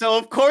 So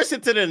of course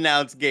it's an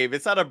announced game.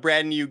 It's not a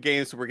brand new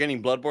game, so we're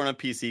getting Bloodborne on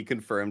PC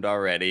confirmed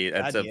already.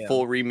 That's a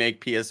full remake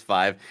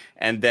PS5.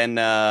 And then,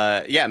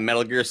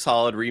 Metal Gear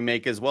Solid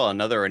remake as well.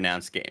 Another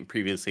announced game,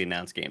 previously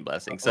announced game,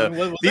 Blessing. So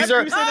these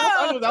are...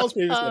 that was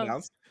previously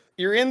announced.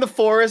 You're in the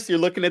forest, you're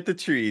looking at the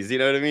trees, you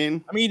know what I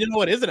mean? I mean, you didn't know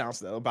what is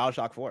announced, though.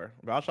 Bioshock 4.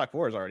 Bioshock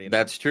 4 is already announced.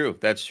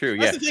 That's true.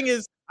 The thing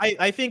is,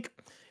 I think,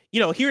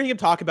 hearing him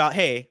talk about,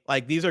 hey,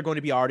 like, these are going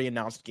to be already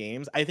announced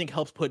games, I think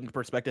helps put into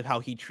perspective how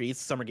he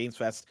treats Summer Games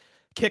Fest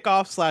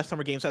kickoff /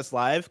 Summer Games Fest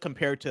Live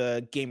compared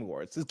to Game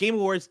Awards. Because Game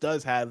Awards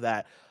does have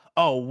that,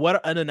 oh, what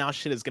an announced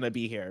shit is gonna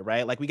be here,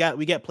 right? Like we got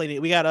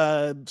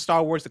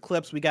Star Wars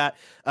Eclipse, we got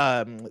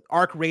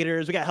Arc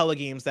Raiders, we got hella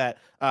games that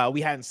we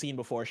hadn't seen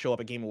before show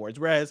up at Game Awards.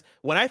 Whereas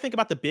when I think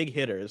about the big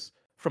hitters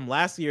from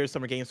last year's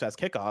Summer Games Fest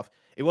kickoff,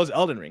 it was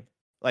Elden Ring.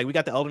 Like we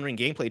got the Elden Ring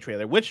gameplay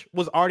trailer, which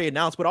was already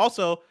announced, but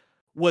also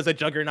was a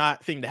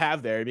juggernaut thing to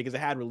have there because it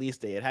had release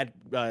date. It had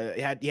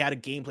a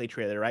gameplay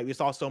trailer, right? We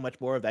saw so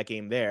much more of that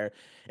game there,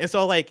 and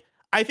so like.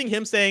 I think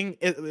him saying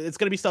it's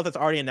going to be stuff that's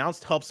already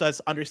announced helps us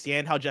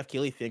understand how Jeff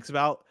Keighley thinks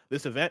about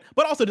this event,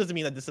 but also doesn't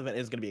mean that this event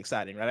is going to be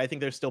exciting, right? I think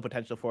there's still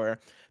potential for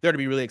there to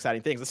be really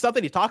exciting things. The stuff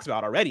that he talks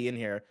about already in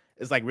here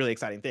is like really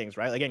exciting things,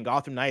 right? Again,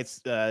 Gotham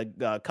Knights,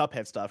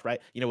 Cuphead stuff, right?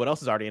 You know what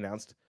else is already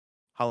announced?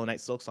 Hollow Knight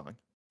Silksong.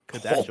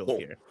 Could that show up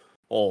here?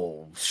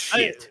 Oh,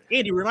 shit.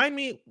 Andy, remind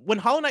me, when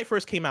Hollow Knight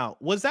first came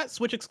out, was that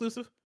Switch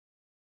exclusive?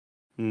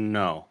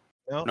 No,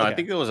 okay. I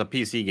think it was a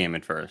PC game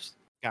at first.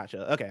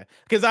 Gotcha. Okay,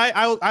 because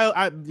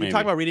you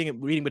talk about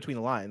reading between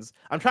the lines.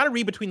 I'm trying to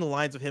read between the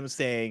lines of him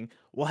saying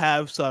we'll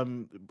have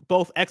some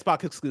both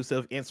Xbox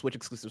exclusive and Switch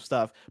exclusive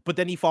stuff, but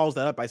then he follows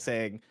that up by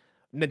saying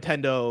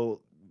Nintendo,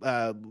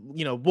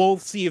 we'll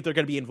see if they're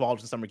going to be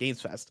involved in Summer Games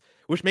Fest,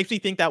 which makes me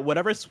think that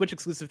whatever Switch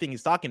exclusive thing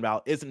he's talking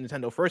about isn't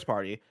Nintendo first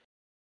party.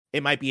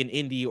 It might be an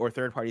indie or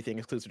third party thing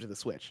exclusive to the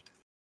Switch.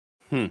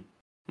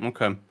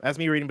 Okay. That's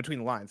me reading between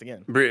the lines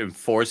again.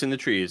 Forest in the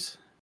trees.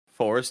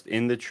 Forest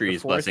in the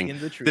trees, Blessing.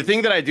 The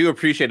thing that I do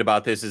appreciate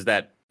about this is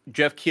that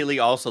Jeff Keighley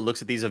also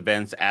looks at these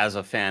events as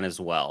a fan as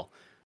well.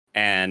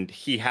 And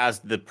he has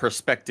the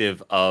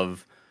perspective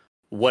of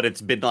what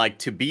it's been like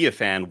to be a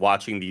fan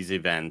watching these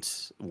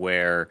events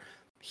where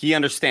he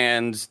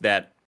understands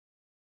that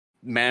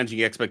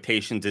managing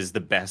expectations is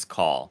the best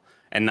call,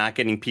 and not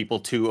getting people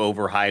too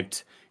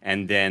overhyped,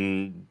 and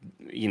then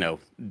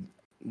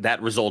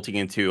that resulting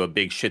into a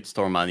big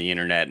shitstorm on the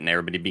internet and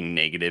everybody being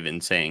negative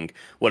and saying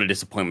what a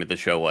disappointment the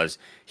show was.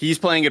 He's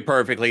playing it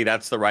perfectly.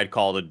 That's the right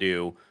call to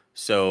do.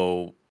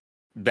 So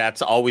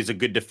that's always a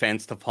good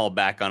defense to fall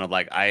back on, of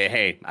like,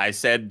 I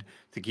said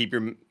to keep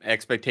your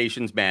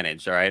expectations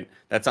managed. All right.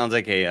 That sounds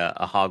like a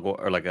Hogwarts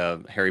or like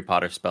a Harry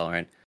Potter spell,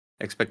 right?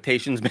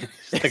 Expectations managed.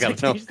 Like, I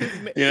don't know.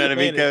 You know what I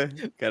mean?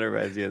 Kind of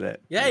reminds you of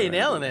that. Yeah, you're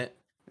nailing it.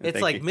 It's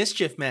Thank like you.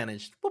 mischief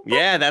managed.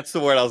 Yeah, that's the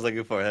word I was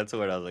looking for.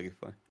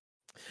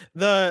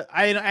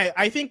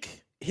 I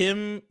think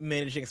him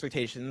managing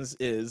expectations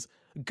is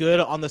good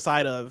on the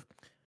side of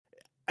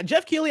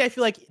Jeff Keighley. I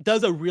feel like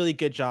does a really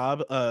good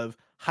job of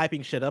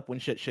hyping shit up when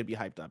shit should be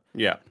hyped up.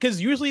 Yeah. Because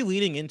usually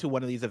leading into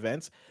one of these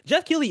events,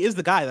 Jeff Keighley is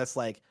the guy that's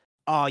like,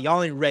 oh,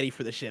 y'all ain't ready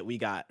for the shit we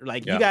got.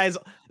 Like, you guys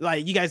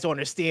don't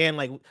understand.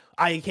 Like,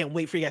 I can't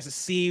wait for you guys to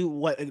see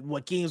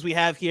what games we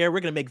have here.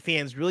 We're gonna make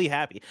fans really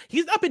happy.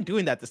 He's not been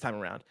doing that this time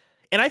around.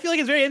 And I feel like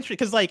it's very interesting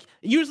because, like,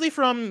 usually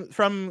from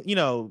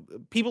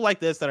people like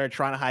this that are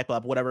trying to hype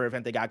up whatever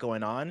event they got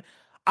going on,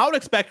 I would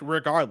expect,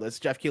 regardless,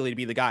 Jeff Keighley to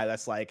be the guy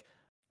that's like,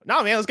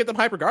 no, man, let's get them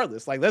hype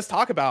regardless. Like, let's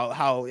talk about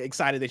how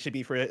excited they should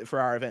be for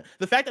our event.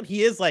 The fact that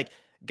he is like,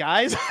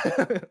 guys,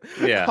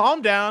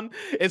 calm down.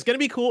 It's gonna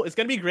be cool. It's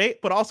gonna be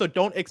great, but also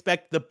don't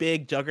expect the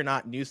big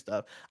juggernaut new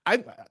stuff. I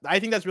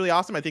think that's really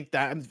awesome. I think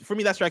that, for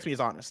me, that strikes me as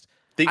honest.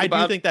 I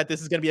do think that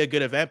this is gonna be a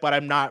good event, but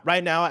I'm not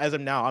right now. As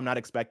of now, I'm not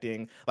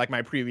expecting like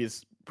my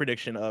previous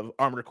prediction of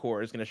Armored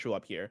Core is gonna show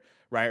up here,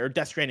 right? Or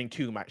Death Stranding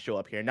 2 might show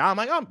up here. Now I'm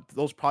like, oh,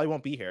 those probably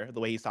won't be here. The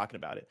way he's talking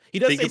about it, he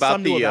does say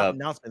some new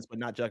announcements, but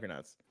not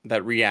juggernauts.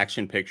 That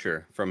reaction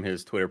picture from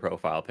his Twitter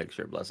profile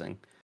picture, Blessing,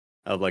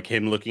 of like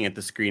him looking at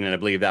the screen, and I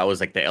believe that was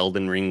like the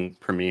Elden Ring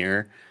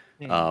premiere,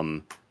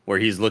 where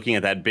he's looking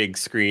at that big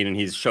screen and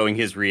he's showing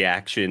his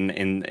reaction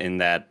in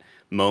that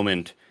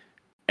moment.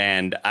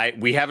 And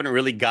we haven't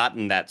really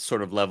gotten that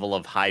sort of level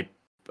of hype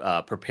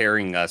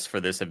preparing us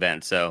for this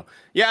event. So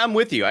yeah, I'm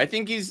with you. I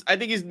think he's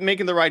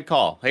making the right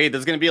call. Hey,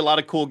 there's going to be a lot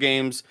of cool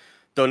games.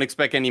 Don't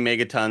expect any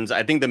megatons.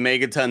 I think the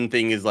megaton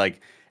thing is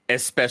like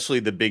especially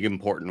the big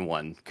important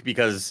one,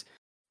 because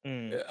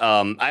when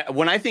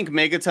I think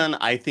megaton,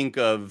 I think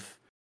of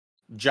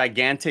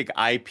gigantic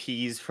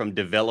IPs from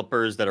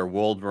developers that are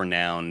world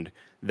renowned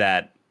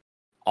that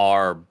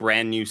are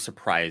brand new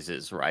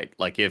surprises, right?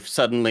 Like if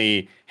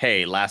suddenly,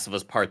 hey, Last of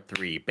Us Part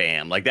 3,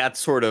 bam, like that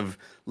sort of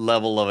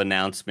level of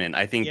announcement.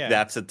 I think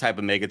that's the type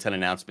of megaton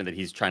announcement that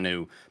he's trying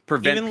to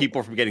prevent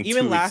people from getting too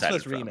excited. Even Last of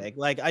Us Remake,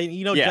 like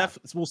Jeff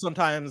will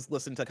sometimes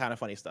listen to kind of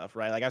funny stuff,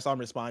 right? Like I saw him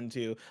respond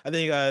to, I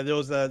think there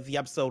was the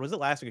episode, was it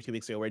last week or 2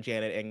 weeks ago, where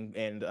Janet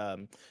and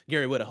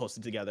Gary Whitta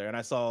hosted together, and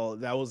I saw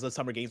that was the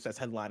Summer Games Fest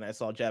headline. And I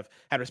saw Jeff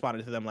had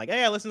responded to them like,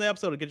 hey, I listened to the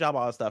episode, good job,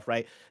 all that stuff,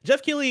 right?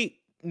 Jeff Keighley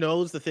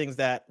knows the things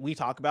that we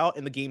talk about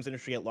and the games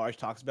industry at large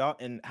talks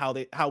about, and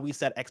how we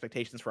set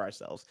expectations for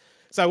ourselves.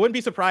 So I wouldn't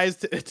be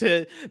surprised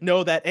to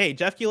know that, hey,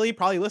 Jeff Keighley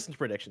probably listens to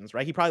predictions,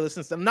 right? He probably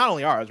listens to not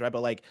only ours, right,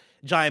 but like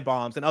Giant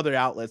Bomb's and other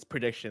outlets'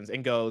 predictions,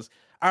 and goes,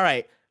 all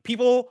right,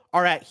 people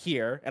are at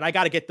here and I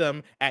got to get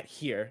them at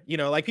here.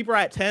 Like people are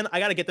at 10, I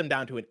got to get them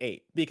down to an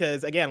 8,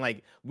 because again,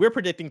 like we're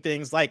predicting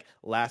things like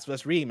Last of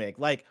Us Remake,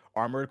 like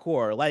Armored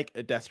Core, like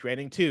Death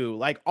Stranding 2,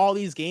 like all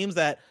these games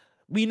that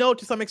we know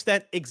to some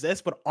extent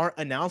exist but aren't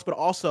announced, but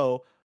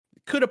also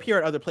could appear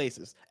at other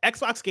places.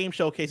 Xbox Game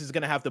Showcase is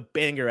going to have the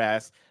banger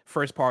ass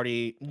first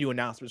party new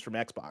announcements from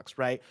Xbox,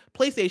 right?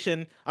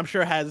 PlayStation, I'm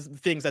sure, has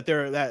things that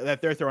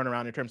they're throwing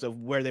around in terms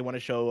of where they want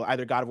to show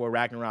either God of War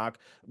Ragnarok,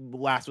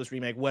 Last of Us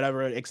Remake,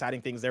 whatever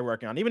exciting things they're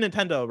working on. Even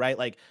Nintendo, right?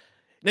 Like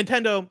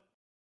Nintendo,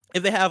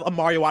 if they have a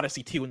Mario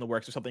Odyssey 2 in the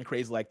works or something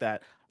crazy like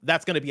that,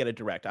 that's going to be at a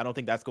Direct. I don't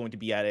think that's going to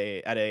be at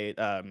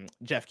a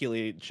Jeff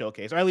Keighley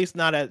showcase, or at least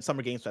not at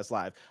Summer Games Fest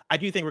Live. I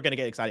do think we're going to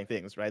get exciting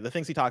things, right? The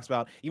things he talks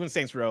about, even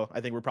Saints Row,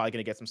 I think we're probably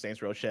going to get some Saints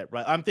Row shit,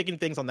 right? I'm thinking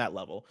things on that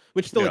level,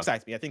 which still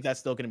excites me. I think that's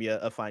still going to be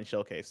a fine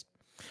showcase.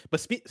 But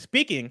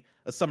speaking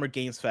of Summer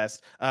Games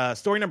Fest,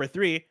 story number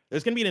 3,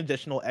 there's going to be an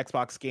additional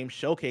Xbox Game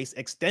Showcase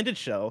extended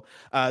show.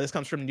 This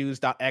comes from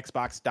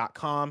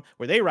news.xbox.com,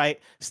 where they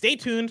write, stay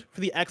tuned for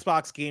the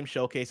Xbox Game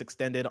Showcase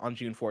extended on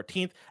June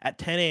 14th at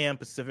 10 a.m.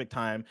 Pacific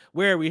time,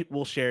 where we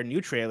will share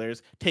new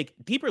trailers, take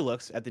deeper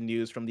looks at the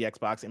news from the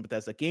Xbox and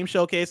Bethesda Game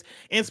Showcase,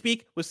 and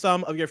speak with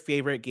some of your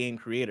favorite game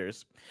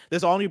creators.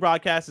 This all-new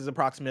broadcast is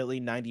approximately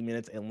 90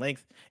 minutes in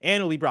length,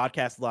 and will be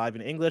broadcast live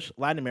in English,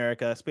 Latin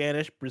America,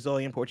 Spanish,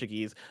 Brazilian,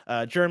 Portuguese,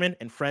 German,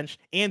 and French,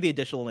 and the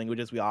additional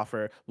languages we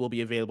offer will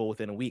be available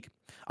within a week.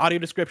 Audio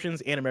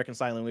descriptions and American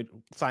Sign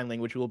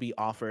Language will be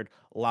offered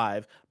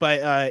live.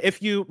 But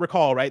if you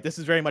recall, right, this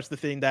is very much the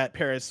thing that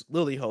Paris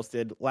Lilly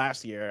hosted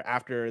last year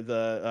after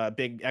the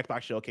big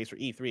Xbox showcase for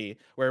E3,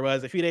 where it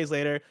was a few days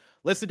later,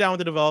 let's sit down with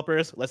the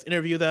developers, let's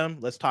interview them,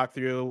 let's talk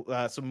through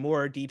some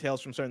more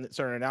details from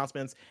certain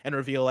announcements, and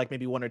reveal like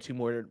maybe one or two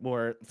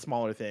more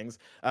smaller things,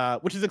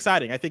 which is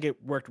exciting. I think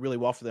it worked really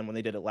well for them when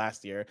they did it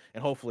last year,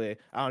 and hopefully,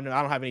 I don't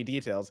have any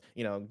details.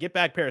 Get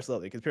back Paris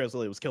Lily, because Paris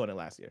Lily was killing it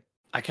last year.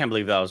 I can't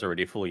believe that was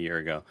already a full year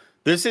ago.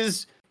 This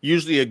is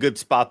usually a good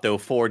spot though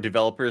for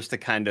developers to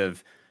kind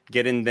of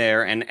get in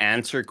there and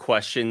answer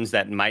questions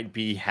that might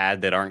be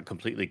had that aren't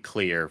completely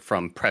clear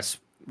from press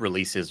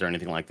releases or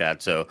anything like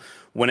that. So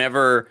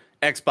whenever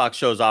Xbox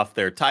shows off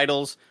their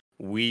titles,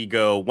 we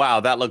go, wow,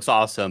 that looks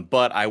awesome,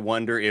 but I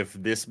wonder if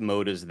this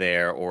mode is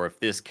there or if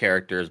this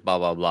character is blah,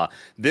 blah, blah.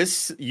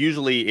 This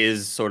usually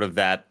is sort of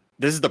that,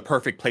 this is the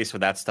perfect place for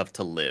that stuff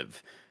to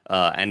live,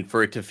 and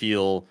for it to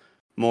feel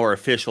more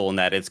official in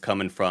that it's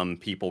coming from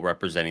people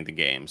representing the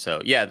game.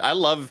 So yeah,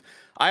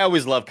 I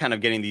always love kind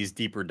of getting these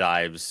deeper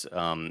dives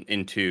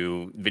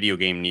into video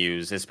game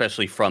news,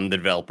 especially from the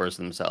developers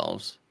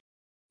themselves.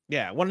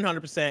 Yeah,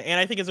 100%. And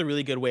I think it's a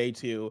really good way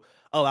to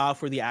allow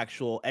for the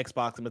actual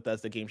Xbox and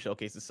Bethesda Game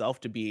Showcase itself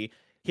to be,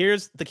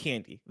 here's the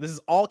candy. This is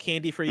all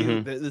candy for you.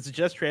 Mhm. This is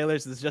just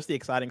trailers. This is just the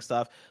exciting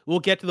stuff. We'll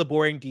get to the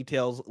boring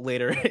details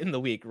later in the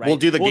week, right? We'll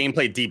do the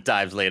gameplay deep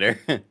dives later.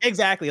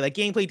 Exactly, like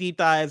gameplay deep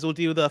dives. We'll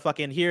do the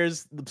fucking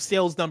here's the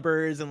sales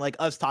numbers and like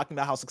us talking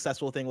about how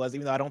successful the thing was,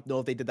 even though I don't know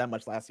if they did that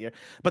much last year.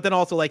 But then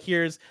also like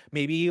here's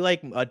maybe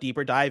like a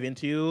deeper dive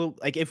into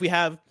like if we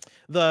have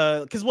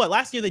because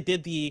last year they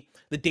did the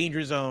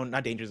Danger Zone,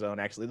 not Danger Zone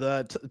actually,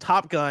 the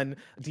Top Gun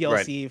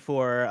DLC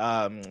for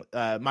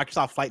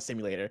Microsoft Flight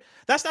Simulator.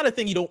 That's not a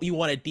thing you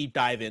want to deep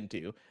dive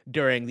into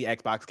during the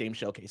Xbox Game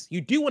Showcase.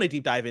 You do want to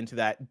deep dive into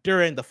that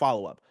during the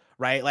follow-up,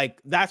 right?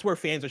 Like that's where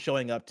fans are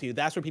showing up to.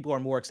 That's where people are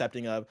more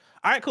accepting of.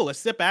 All right, cool. Let's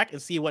sit back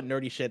and see what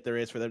nerdy shit there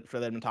is for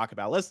them to talk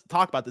about. Let's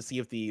talk about the Sea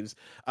of Thieves,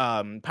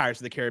 Pirates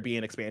of the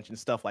Caribbean expansion,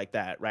 stuff like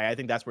that, right? I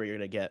think that's where you're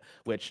gonna get,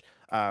 which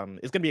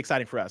is gonna be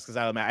exciting for us because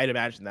I'd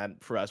imagine that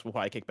for us we'll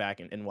probably kick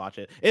back and watch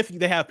it if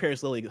they have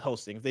Paris Lily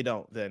hosting. If they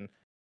don't, then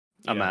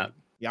I'm out.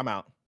 Yeah, I'm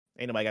out.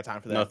 Ain't nobody got time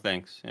for that. No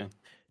thanks. Yeah.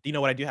 Do you know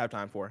what I do have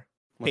time for?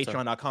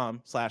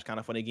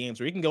 Patreon.com/kindafunnygames,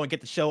 where you can go and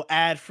get the show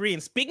ad free.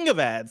 And speaking of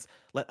ads,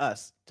 let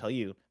us tell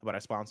you about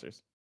our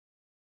sponsors.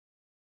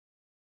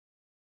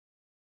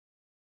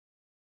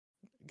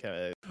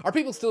 Okay. Are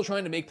people still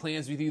trying to make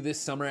plans with you this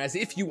summer as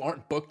if you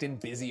aren't booked and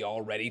busy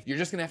already? You're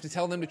just gonna have to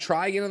tell them to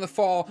try again in the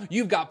fall.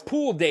 You've got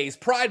pool days,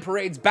 pride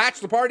parades,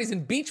 bachelor parties,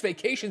 and beach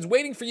vacations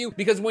waiting for you,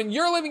 because when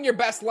you're living your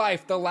best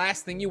life, the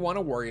last thing you want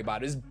to worry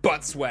about is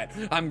butt sweat.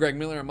 I'm Greg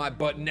Miller, and my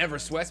butt never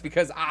sweats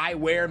because I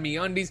wear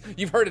MeUndies.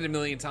 You've heard it a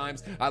million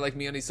times. I like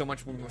MeUndies so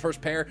much. With my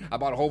first pair, I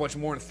bought a whole bunch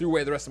more and threw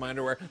away the rest of my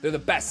underwear. They're the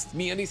best.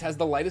 MeUndies has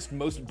the lightest,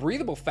 most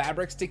breathable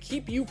fabrics to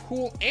keep you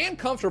cool and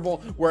comfortable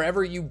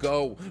wherever you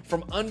go.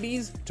 From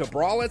undies to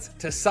bralettes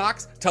to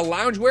socks to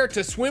loungewear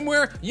to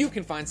swimwear, you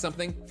can find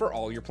something for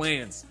all your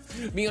plans.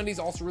 MeUndies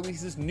also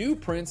releases new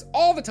prints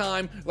all the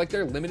time, like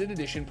their limited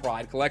edition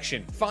Pride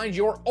collection. Find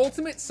your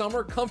ultimate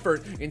summer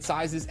comfort in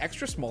sizes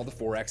extra small to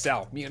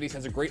 4XL. MeUndies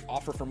has a great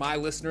offer for my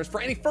listeners. For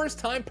any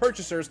first-time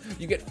purchasers,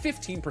 you get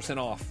 15%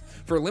 off.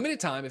 For a limited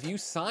time, if you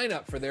sign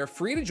up for their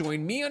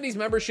free-to-join MeUndies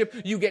membership,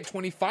 you get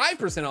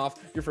 25% off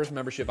your first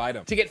membership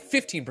item. To get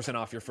 15%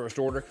 off your first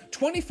order,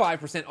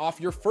 25% off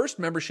your first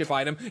membership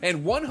item,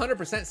 and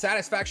 100%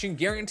 satisfaction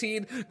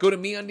guaranteed, go to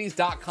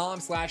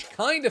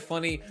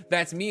MeUndies.com/kindafunny.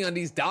 That's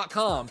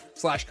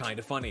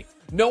MeUndies.com/kindafunny.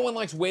 No one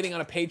likes waiting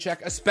on a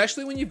paycheck,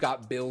 especially when you've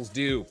got bills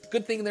due.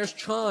 Good thing there's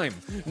Chime.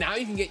 Now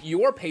you can get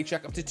your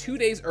paycheck up to 2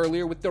 days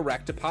earlier with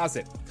direct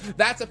deposit.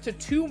 That's up to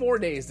 2 more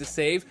days to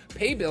save,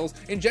 pay bills,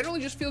 and generally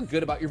just feel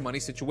good about your money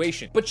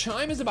situation. But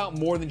Chime is about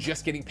more than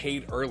just getting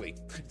paid early.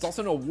 It's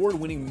also an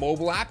award-winning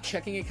mobile app,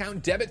 checking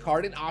account, debit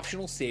card, and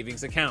optional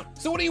savings account.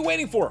 So what are you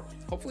waiting for?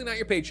 Hopefully not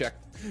your paycheck.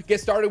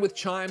 Get started with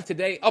Chime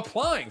today.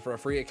 Applying for a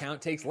free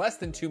account takes less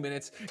than 2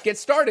 minutes. Get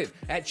started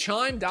at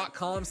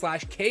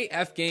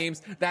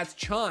chime.com/KFgames. That's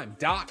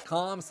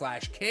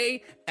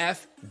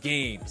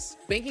chime.com/KFgames.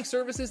 Banking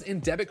services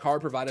and debit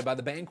card provided by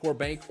the Bancorp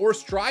Bank or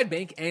Stride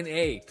Bank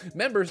NA.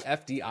 Members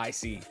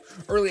FDIC.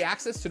 Early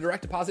access to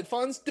direct deposit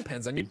funds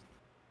depends on you.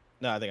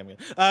 No, I think I'm good.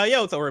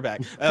 Yeah, so we're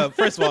back.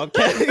 First of all, a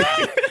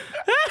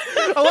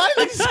lot of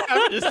things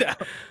happened just now.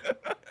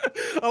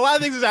 A lot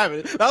of things has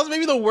happened. That was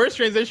maybe the worst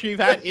transition we've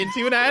had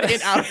into an ad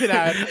and out of an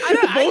ad.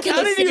 I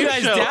counted you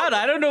guys down.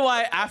 I don't know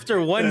why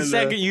after 1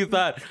 second you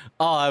thought,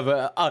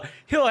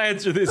 he'll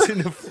answer this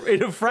in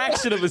a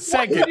fraction of a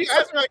second. You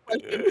asked my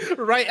question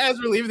right as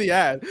we're leaving the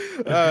ad.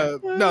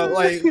 No,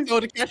 like,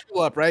 so to catch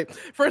people up, right?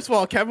 First of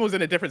all, Kevin was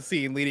in a different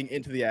scene leading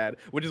into the ad,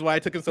 which is why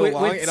it took him so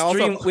long.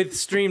 With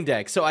Stream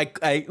Deck. So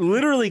I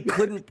literally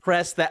couldn't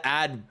press the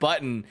ad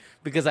button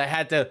because I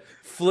had to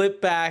flip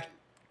back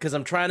because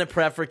I'm trying to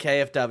prep for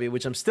KFW,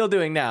 which I'm still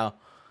doing now.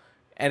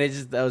 And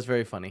that was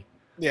very funny.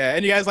 Yeah,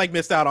 and you guys like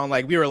missed out on,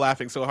 like, we were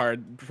laughing so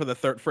hard for the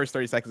first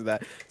 30 seconds of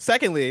that.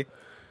 Secondly,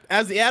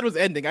 as the ad was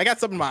ending, I got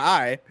something in my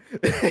eye,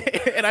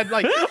 and I'm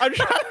trying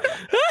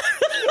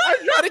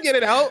I'm trying to get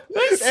it out,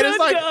 That's and so it's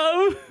like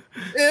dumb.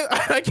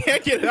 I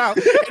can't get it out.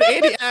 And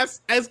Andy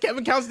asks, as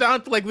Kevin counts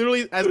down to like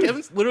literally, as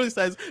Kevin literally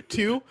says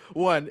 2,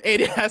 1.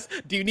 Andy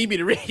asks, "Do you need me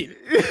to read?"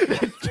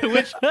 To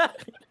which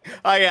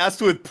I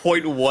asked with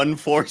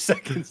 0.14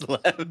 seconds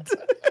left.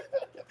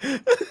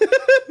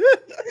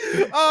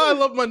 Oh, I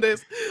love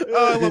Mondays.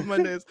 Oh, I love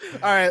Mondays.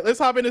 All right, let's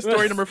hop into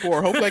story number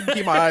 4. Hopefully, I can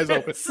keep my eyes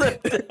open.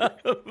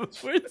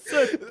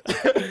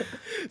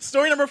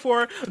 Story number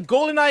 4: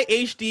 GoldenEye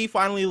HD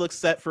finally looks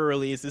set for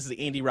release. This is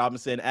Andy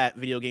Robinson at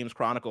Video Games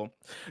Chronicle.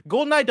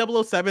 GoldenEye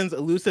 007's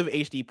elusive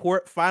HD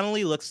port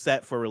finally looks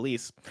set for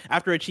release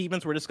after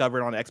achievements were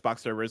discovered on Xbox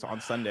servers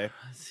on Sunday.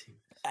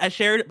 As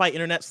shared by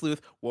internet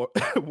sleuth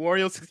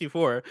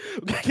Wario64.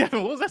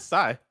 Kevin, what was that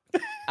sigh?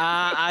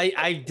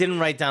 I didn't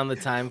write down the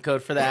time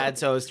code for the ad,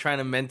 so I was trying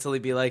to mentally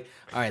be like,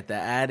 all right, the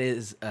ad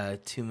is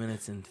 2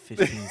 minutes and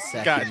 15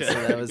 seconds. Gotcha.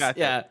 So that was, Gotcha.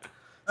 yeah.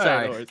 All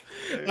Sorry. right,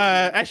 no worries.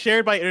 As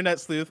shared by internet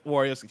sleuth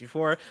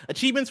Wario64,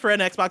 achievements for an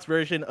Xbox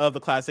version of the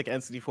classic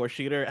N64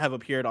 shooter have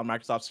appeared on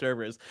Microsoft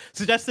servers,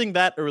 suggesting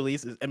that a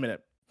release is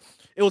imminent.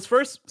 It was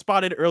first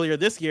spotted earlier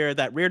this year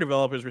that Rare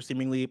developers were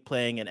seemingly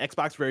playing an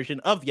Xbox version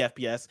of the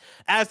FPS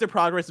as their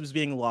progress was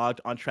being logged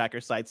on tracker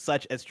sites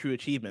such as True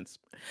Achievements.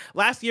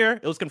 Last year,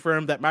 it was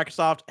confirmed that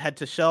Microsoft had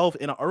to shelve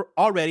an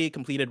already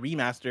completed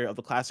remaster of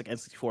the classic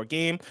N64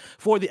 game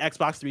for the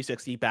Xbox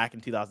 360 back in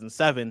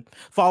 2007,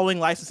 following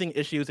licensing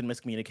issues and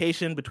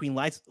miscommunication between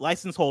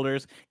license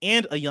holders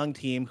and a young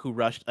team who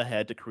rushed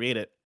ahead to create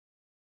it.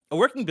 A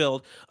working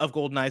build of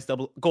GoldenEye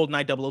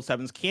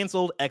 007's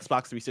canceled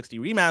Xbox 360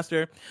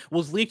 remaster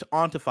was leaked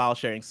onto file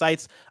sharing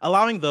sites,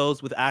 allowing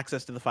those with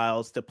access to the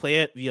files to play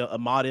it via a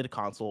modded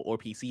console or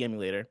PC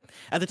emulator.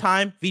 At the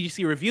time,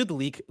 VGC reviewed the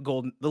leaked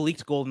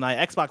GoldenEye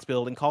Xbox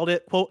build and called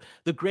it, quote,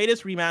 the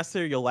greatest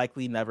remaster you'll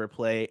likely never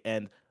play,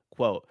 end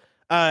quote.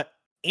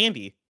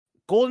 Andy,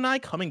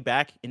 GoldenEye coming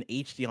back in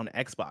HD on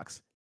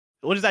Xbox.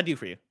 What does that do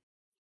for you?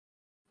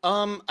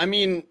 I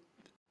mean,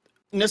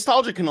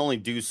 nostalgia can only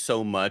do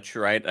so much,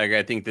 right? Like,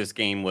 I think this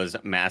game was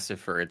massive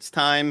for its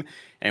time,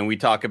 and we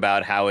talk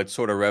about how it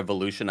sort of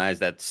revolutionized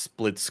that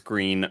split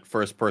screen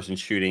first person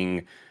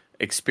shooting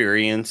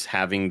experience.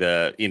 Having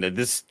the,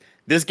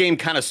 this game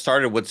kind of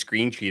started what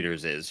screen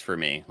cheaters is for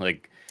me.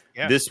 Like,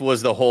 This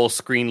was the whole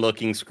screen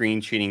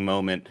cheating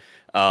moment.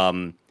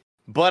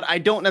 But I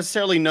don't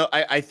necessarily know.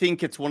 I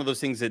think it's one of those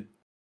things that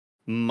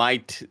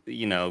might,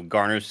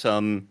 garner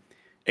some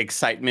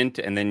excitement,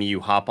 and then you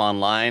hop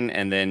online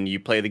and then you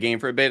play the game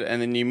for a bit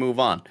and then you move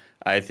on.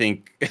 I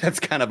think that's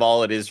kind of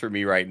all it is for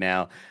me right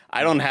now.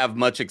 I don't have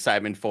much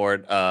excitement for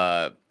it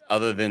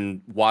other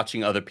than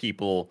watching other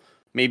people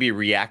maybe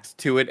react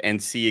to it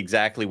and see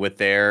exactly what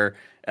their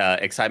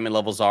excitement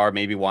levels are,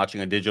 maybe watching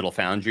a Digital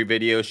Foundry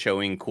video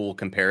showing cool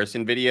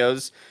comparison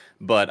videos.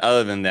 But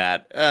other than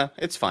that,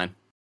 it's fine.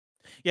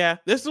 Yeah,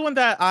 this is one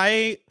that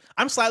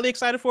I'm slightly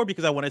excited for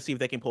because I want to see if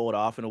they can pull it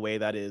off in a way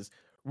that is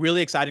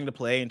really exciting to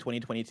play in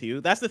 2022.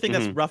 That's the thing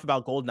that's rough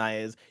about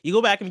GoldenEye is you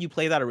go back and you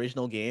play that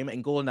original game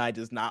and GoldenEye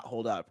does not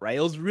hold up, right?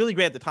 It was really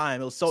great at the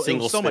time. It was so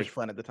much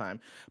fun at the time.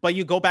 But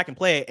you go back and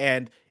play it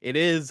and it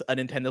is a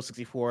Nintendo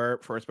 64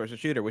 first-person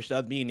shooter, which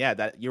does mean,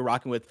 that you're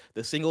rocking with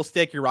the single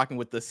stick, you're rocking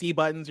with the C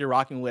buttons, you're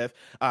rocking with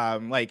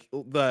like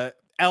the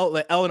L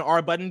and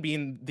R button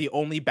being the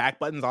only back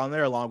buttons on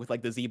there, along with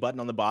like the Z button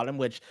on the bottom,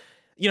 which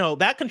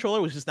that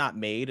controller was just not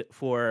made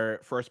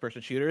for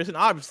first-person shooters. And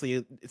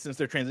obviously, since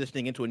they're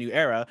transitioning into a new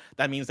era,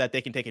 that means that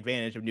they can take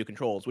advantage of new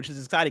controls, which is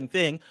an exciting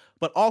thing.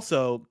 But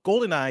also,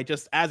 GoldenEye,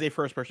 just as a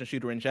first-person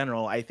shooter in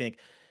general, I think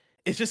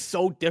it's just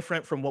so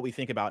different from what we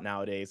think about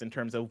nowadays in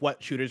terms of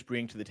what shooters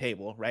bring to the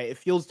table, right? It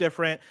feels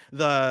different.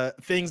 The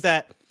things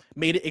that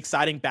made it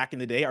exciting back in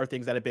the day are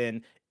things that have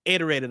been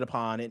iterated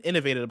upon and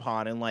innovated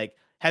upon and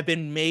have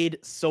been made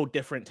so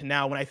different to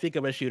now. When I think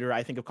of a shooter,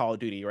 I think of Call of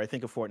Duty, or I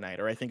think of Fortnite,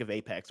 or I think of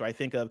Apex, or I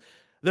think of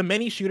the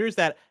many shooters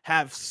that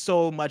have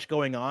so much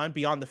going on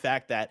beyond the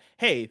fact that,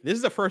 hey, this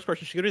is a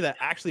first-person shooter that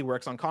actually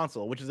works on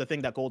console, which is the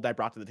thing that GoldenEye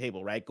brought to the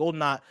table, right?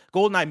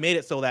 GoldenEye made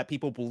it so that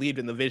people believed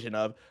in the vision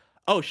of,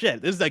 oh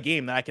shit, this is a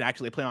game that I can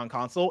actually play on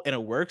console, and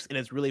it works, and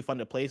it's really fun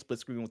to play split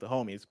screen with the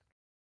homies.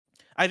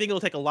 I think it'll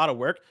take a lot of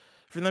work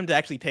for them to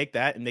actually take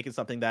that and make it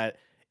something that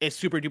is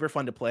super duper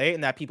fun to play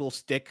and that people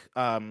stick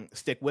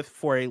with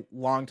for a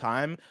long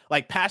time.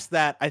 Like past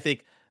that, I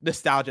think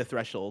nostalgia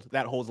threshold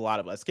that holds a lot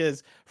of us.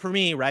 Because for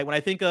me, right, when I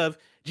think of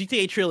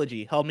GTA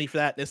Trilogy, held me for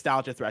that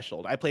nostalgia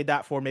threshold. I played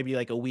that for maybe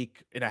like a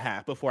week and a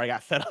half before I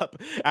got fed up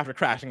after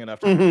crashing enough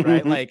times,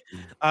 right? Like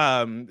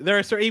there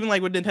are even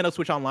like with Nintendo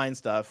Switch Online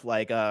stuff,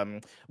 like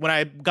when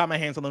I got my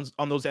hands on those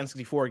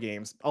N64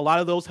 games, a lot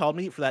of those held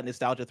me for that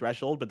nostalgia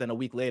threshold. But then a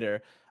week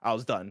later, I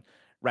was done.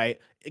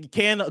 Right?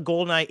 Can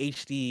GoldenEye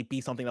HD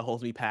be something that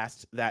holds me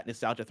past that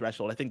nostalgia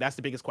threshold? I think that's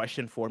the biggest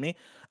question for me.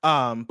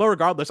 But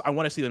regardless, I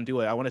want to see them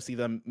do it. I want to see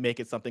them make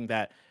it something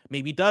that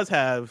maybe does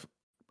have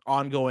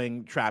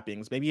ongoing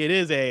trappings. Maybe it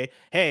is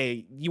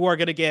hey, you are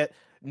going to get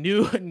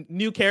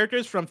new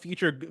characters from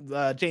future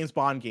James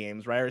Bond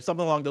games, right, or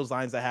something along those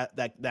lines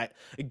that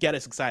get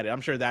us excited.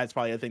 I'm sure that's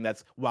probably a thing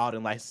that's wild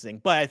in licensing,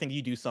 but I think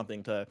you do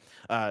something to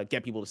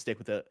get people to stick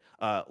with it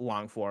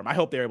long form. I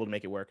hope they're able to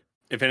make it work.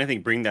 If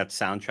anything, bring that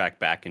soundtrack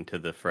back into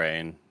the fray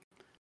and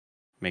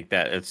make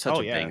that. It's such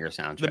a banger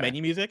soundtrack. The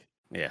menu music,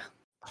 yeah,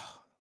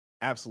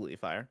 absolutely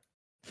fire.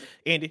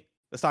 Andy,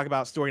 let's talk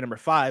about story number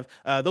 5.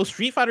 Those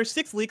Street Fighter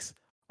 6 leaks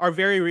are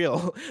very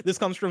real. This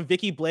comes from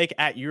Vicky Blake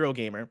at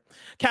Eurogamer.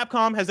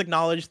 Capcom has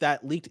acknowledged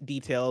that leaked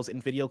details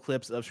and video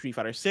clips of Street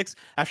Fighter 6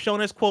 have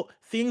shown us, quote,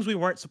 things we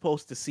weren't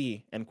supposed to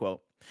see, end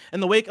quote.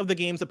 In the wake of the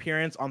game's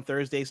appearance on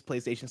Thursday's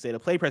PlayStation State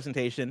of Play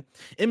presentation,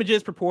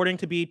 images purporting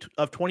to be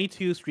of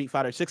 22 Street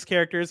Fighter 6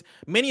 characters,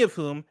 many of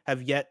whom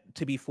have yet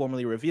to be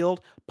formally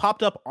revealed,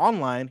 popped up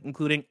online,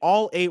 including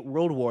all 8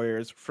 Road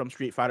Warriors from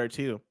Street Fighter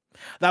 2.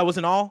 That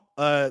wasn't all.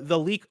 The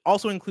leak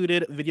also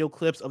included video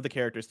clips of the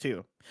characters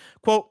too.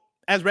 Quote,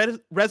 as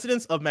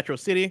residents of Metro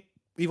City,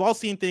 we've all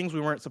seen things we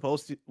weren't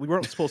supposed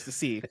to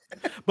see,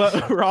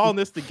 but we're all in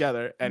this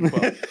together, end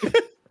quote.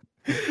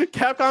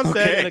 Capcom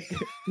said,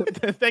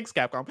 thanks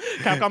Capcom.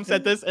 Capcom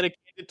said this in a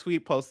candid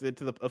tweet posted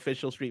to the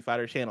official Street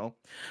Fighter channel.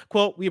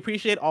 Quote, we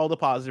appreciate all the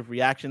positive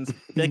reactions.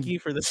 Thank you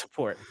for the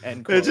support.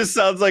 End quote. It just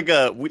sounds like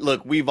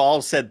look, we've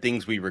all said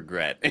things we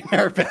regret in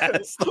our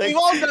past. We've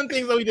all done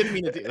things that we didn't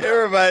mean to do. It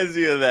reminds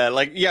you of that.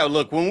 Like, yeah,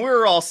 look, when we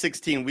were all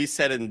 16, we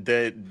said and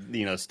did,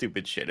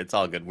 stupid shit. It's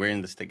all good. We're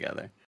in this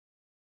together.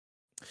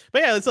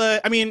 But yeah,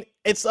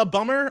 it's a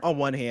bummer on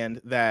one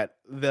hand that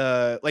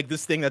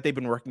this thing that they've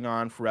been working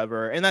on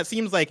forever, and that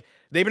seems like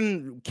they've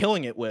been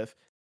killing it with,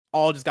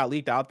 all just got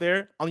leaked out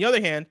there. On the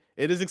other hand,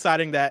 it is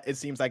exciting that it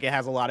seems like it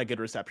has a lot of good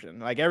reception.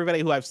 Like everybody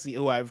who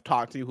I've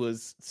talked to who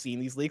has seen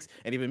these leaks,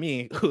 and even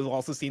me who's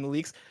also seen the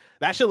leaks,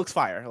 that shit looks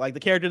fire. Like the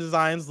character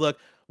designs look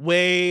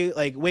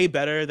way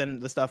better than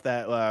the stuff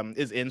that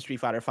is in Street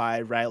Fighter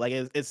 5, right? Like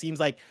it seems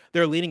like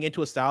they're leaning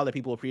into a style that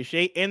people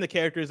appreciate, and the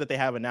characters that they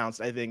have announced,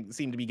 I think,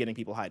 seem to be getting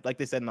people hyped. Like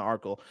they said in the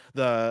article,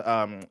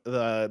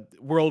 the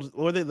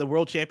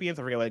world champions,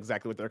 I forget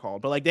exactly what they're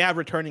called, but like they have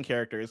returning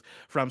characters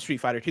from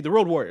Street Fighter 2. The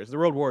Road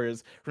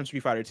Warriors from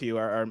Street Fighter 2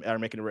 are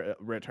making a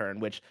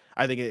return, which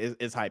I think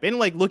is hype. And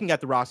like looking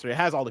at the roster, it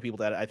has all the people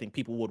that I think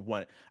people would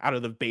want out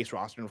of the base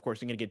roster, and of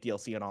course you're gonna get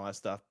DLC and all that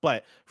stuff.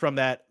 But from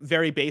that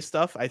very base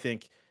stuff, I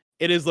think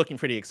it is looking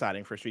pretty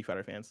exciting for Street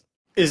Fighter fans.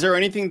 Is there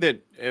anything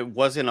that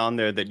wasn't on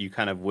there that you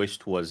kind of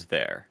wished was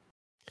there?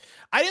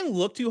 I didn't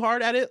look too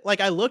hard at it.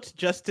 Like I looked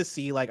just to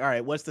see like, all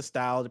right, what's the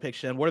style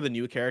depiction? What are the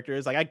new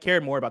characters? Like I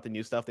cared more about the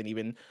new stuff than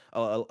even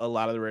a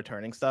lot of the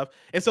returning stuff.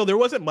 And so there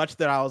wasn't much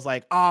that I was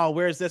like, oh,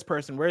 where's this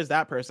person? Where's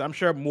that person? I'm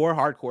sure more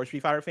hardcore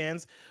Street Fighter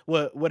fans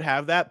would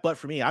have that. But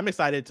for me, I'm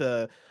excited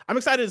to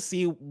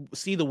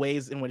see the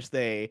ways in which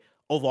they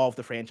evolve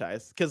the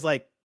franchise. Because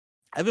like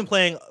I've been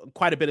playing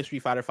quite a bit of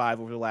Street Fighter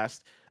 5 over the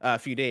last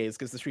few days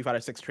because the Street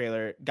Fighter 6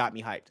 trailer got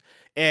me hyped.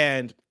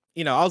 And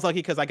I was lucky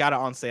because I got it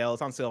on sale.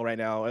 It's on sale right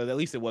now, or at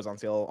least it was on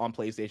sale on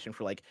PlayStation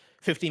for like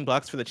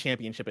 $15 for the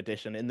Championship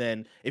Edition. And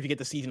then if you get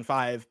the Season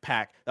 5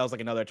 pack, that was like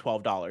another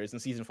 $12.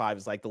 And Season 5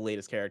 is like the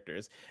latest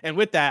characters. And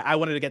with that, I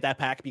wanted to get that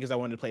pack because I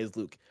wanted to play as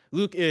Luke.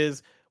 Luke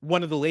is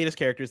one of the latest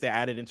characters they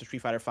added into Street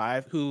Fighter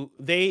 5, who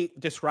they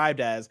described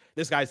as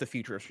this guy's the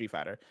future of Street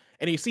Fighter.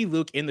 And you see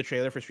Luke in the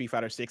trailer for Street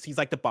Fighter 6. He's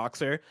like the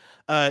boxer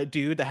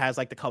dude that has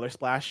like the color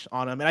splash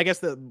on him. And I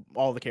guess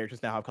all the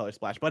characters now have color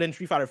splash. But in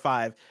Street Fighter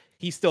 5,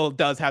 he still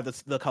does have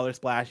the color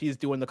splash. He's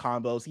doing the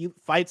combos. He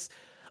fights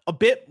a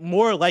bit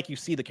more like you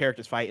see the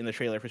characters fight in the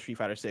trailer for Street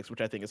Fighter 6,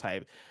 which I think is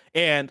hype.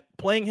 And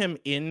playing him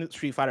in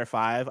Street Fighter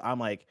 5, I'm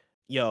like,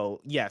 yo,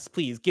 yes,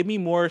 please give me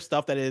more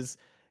stuff that is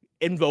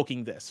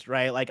invoking this,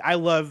 right? Like I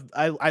love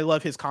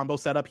his combo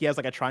setup. He has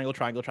like a triangle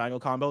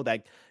combo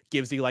that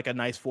gives you like a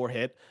nice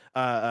 4-hit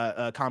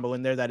combo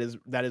in there that is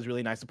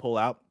really nice to pull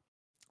out.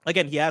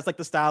 Again, he has like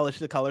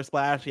the color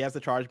splash, he has the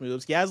charge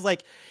moves,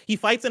 he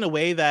fights in a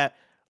way that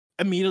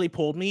immediately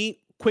pulled me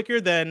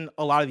quicker than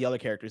a lot of the other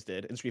characters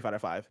did in Street Fighter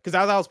 5. Because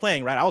as I was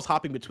playing, right, I was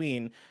hopping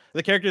between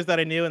the characters that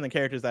I knew and the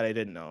characters that I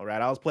didn't know,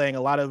 right? I was playing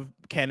a lot of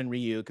Ken and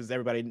Ryu because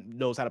everybody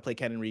knows how to play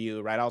Ken and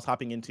Ryu, right? I was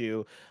hopping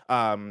into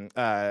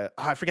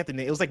I forget the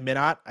name. It was like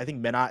Minot. I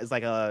think Minot is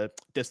like a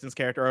distance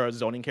character or a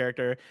zoning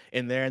character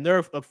in there. And there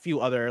are a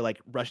few other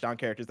like rushdown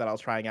characters that I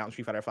was trying out in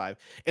Street Fighter 5.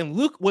 And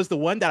Luke was the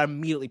one that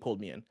immediately pulled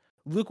me in.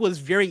 Luke was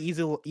very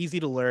easy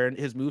to learn.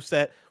 His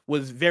moveset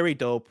was very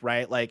dope,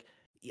 right? Like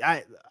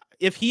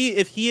if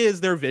he is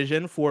their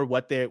vision for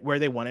where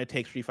they want to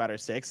take Street Fighter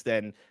 6,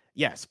 then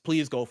yes,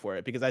 please go for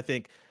it. Because I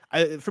think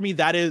for me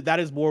that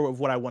is more of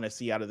what I want to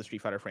see out of the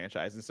Street Fighter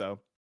franchise. And so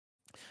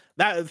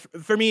that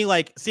for me,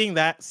 like seeing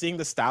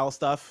the style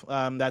stuff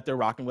that they're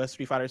rocking with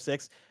Street Fighter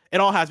 6, it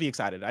all has me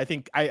excited. I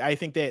think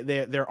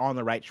they're on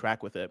the right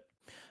track with it.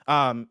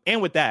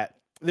 And with that,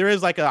 there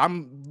is like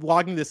I'm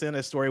logging this in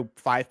as story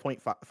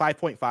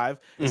 5.5.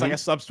 It's like a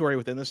sub story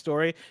within the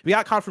story. We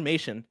got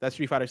confirmation that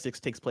Street Fighter 6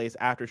 takes place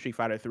after Street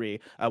Fighter 3,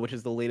 which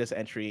is the latest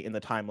entry in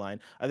the timeline.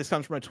 This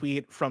comes from a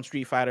tweet from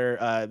Street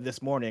Fighter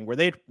this morning, where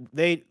they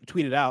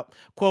tweeted out,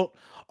 quote,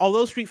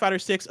 although Street Fighter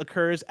 6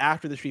 occurs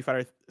after the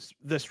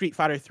Street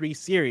Fighter 3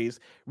 series,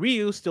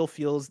 Ryu still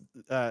feels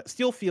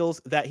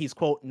that he's,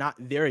 quote, not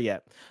there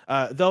yet,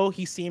 though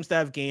he seems to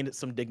have gained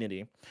some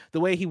dignity. The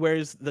way he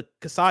wears the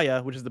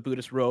Kasaya, which is the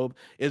Buddhist robe,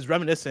 is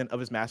reminiscent of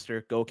his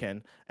master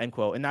Goken, end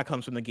quote. And that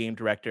comes from the game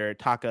director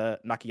Taka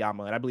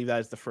Nakayama, and I believe that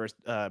is the first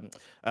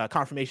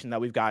confirmation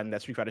that we've gotten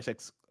that Street Fighter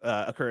 6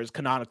 occurs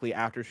canonically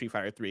after Street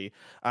Fighter 3,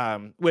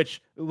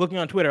 which, looking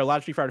on Twitter, a lot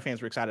of Street Fighter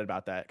fans were excited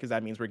about that, because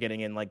that means we're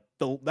getting in like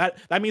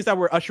that means that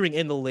we're ushering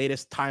in the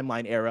latest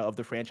timeline era of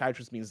the franchise,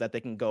 which means that they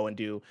can go and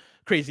do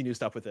crazy new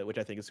stuff with it, which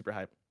I think is super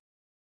hype.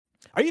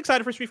 Are you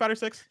excited for Street Fighter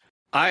 6?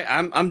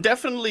 I'm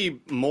definitely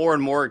more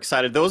and more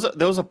excited. There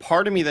was a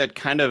part of me that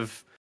kind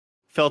of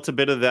felt a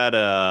bit of that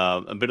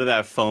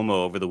FOMO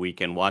over the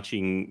weekend,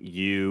 watching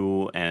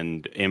you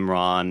and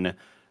Imran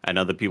and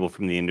other people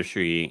from the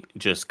industry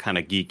just kind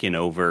of geeking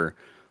over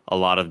a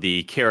lot of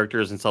the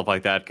characters and stuff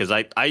like that. Because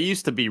I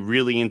used to be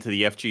really into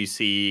the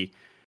FGC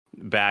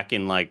back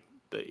in like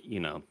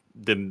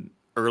the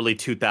early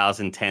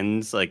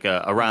 2010s, like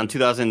around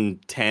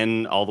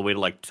 2010 all the way to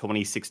like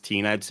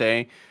 2016, I'd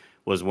say,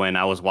 was when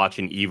I was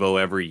watching Evo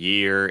every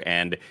year.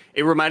 And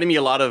it reminded me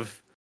a lot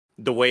of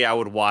the way I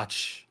would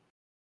watch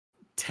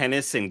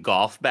tennis and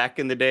golf back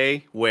in the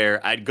day,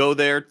 where I'd go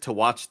there to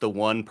watch the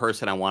one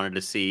person I wanted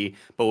to see,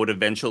 but would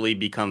eventually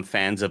become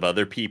fans of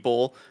other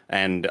people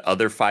and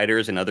other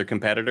fighters and other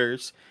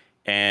competitors.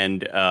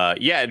 And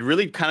it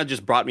really kind of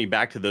just brought me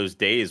back to those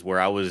days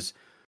where I was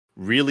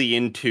really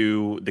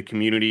into the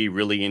community,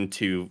 really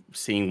into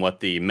seeing what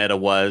the meta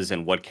was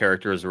and what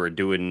characters were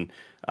doing,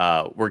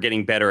 were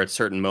getting better at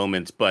certain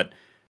moments. But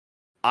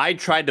I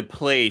tried to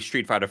play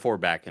Street Fighter 4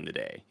 back in the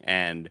day,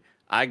 and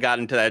I got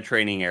into that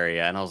training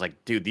area, and I was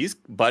like, dude, these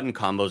button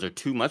combos are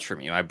too much for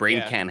me. My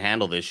brain can't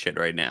handle this shit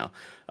right now.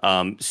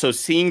 So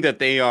seeing that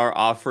they are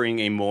offering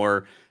a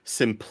more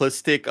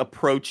simplistic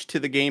approach to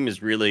the game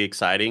is really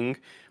exciting.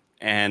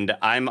 And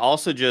I'm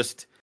also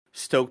just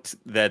stoked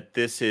that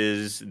this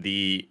is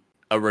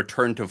a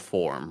return to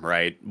form,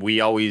 right? We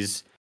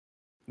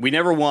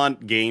never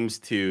want games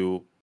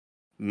to,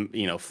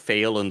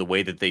 fail in the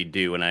way that they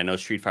do. And I know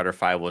Street Fighter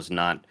V was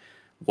not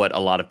what a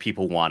lot of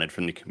people wanted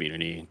from the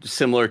community,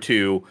 similar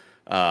to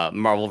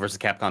Marvel vs.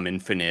 Capcom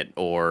Infinite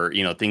or,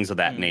 things of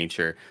that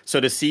nature. So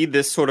to see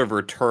this sort of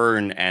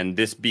return and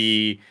this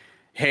be,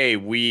 hey,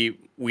 we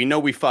know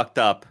we fucked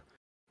up,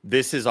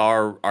 this is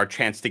our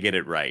chance to get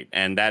it right.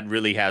 And that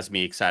really has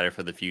me excited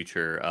for the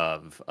future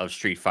of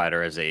Street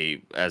Fighter as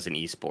an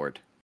esport.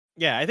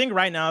 Yeah, I think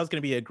right now is going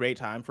to be a great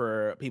time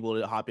for people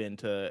to hop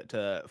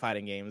into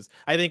fighting games.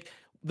 I think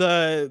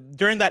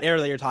during that era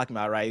that you're talking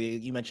about, right?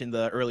 You mentioned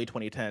the early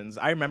 2010s.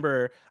 I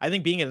remember, I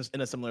think, being in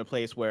a similar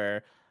place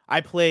where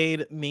I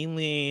played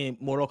mainly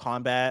Mortal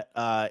Kombat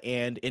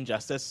and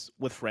Injustice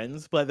with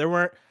friends, but there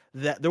weren't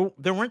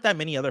that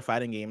many other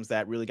fighting games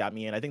that really got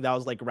me in. I think that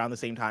was like around the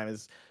same time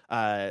as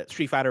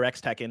Street Fighter X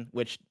Tekken,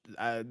 which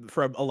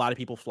for a lot of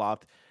people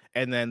flopped.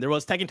 And then there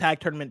was Tekken Tag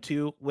Tournament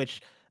 2,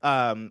 which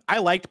I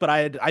liked, but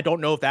I don't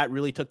know if that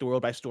really took the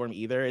world by storm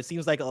either. It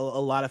seems like a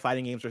lot of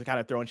fighting games were kind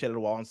of throwing shit at the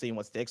wall and seeing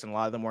what sticks, and a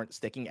lot of them weren't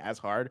sticking as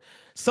hard.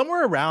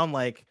 Somewhere around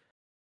like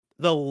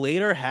the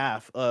later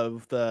half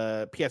of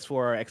the PS4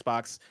 or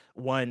Xbox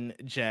One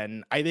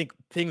gen, I think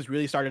things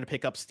really started to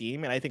pick up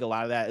steam, and I think a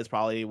lot of that is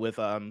probably with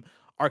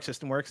Arc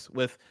System Works.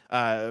 With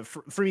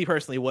for me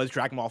personally, was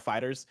Dragon Ball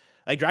FighterZ.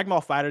 Like, Dragon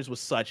Ball FighterZ was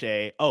such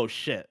a, oh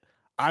shit,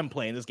 I'm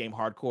playing this game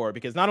hardcore,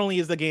 because not only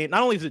is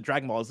it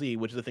Dragon Ball Z,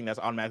 which is the thing that's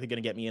automatically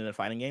going to get me in a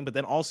fighting game, but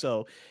then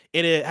also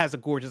it has a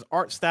gorgeous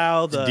art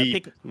style.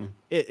 The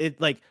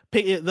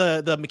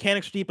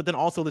mechanics are deep, but then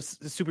also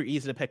it's super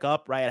easy to pick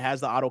up, right? It has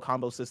the auto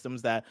combo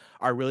systems that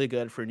are really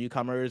good for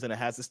newcomers, and it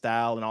has the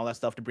style and all that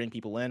stuff to bring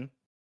people in.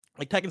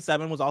 Like, Tekken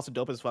 7 was also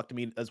dope as fuck to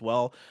me as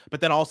well, but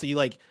then also you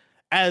like,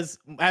 as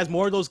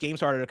more of those games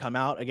started to come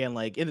out again,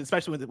 like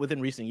especially within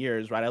recent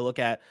years, right? I look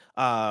at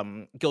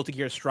Guilty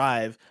Gear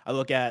Strive, I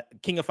look at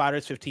King of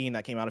Fighters 15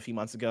 that came out a few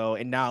months ago,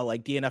 and now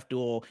like DNF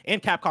Duel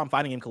and Capcom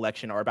Fighting Game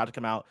Collection are about to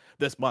come out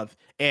this month,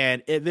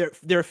 and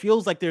there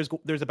feels like there's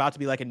about to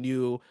be like a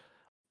new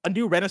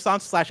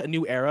renaissance / a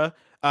new era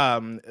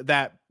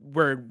that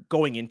we're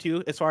going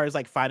into as far as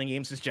like fighting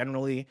games, just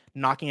generally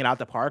knocking it out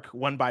the park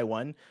one by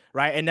one,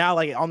 right? And now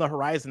like on the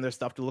horizon, there's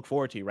stuff to look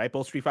forward to, right?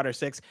 Both Street Fighter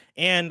 6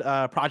 and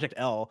Project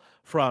L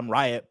from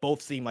Riot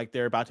both seem like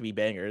they're about to be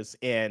bangers.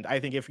 And I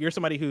think if you're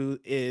somebody who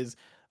is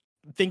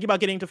thinking about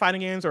getting into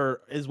fighting games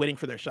or is waiting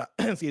for their shot,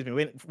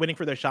 waiting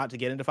for their shot to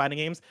get into fighting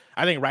games,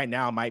 I think right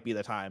now might be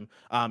the time,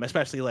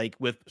 especially like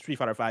with Street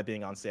Fighter 5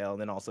 being on sale, and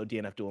then also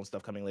DNF Duel and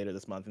stuff coming later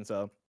this month. And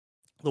so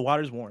the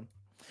water's warm.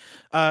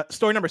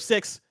 Story number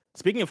 6,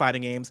 Speaking of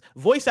fighting games,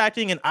 voice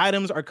acting and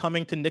items are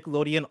coming to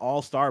Nickelodeon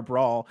All-Star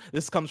Brawl.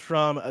 This comes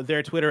from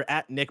their Twitter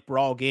at Nick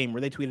Brawl Game,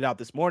 where they tweeted out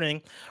this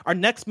morning. Our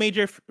next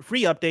major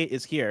free update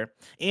is here,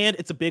 and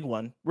it's a big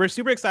one. We're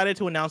super excited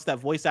to announce that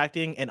voice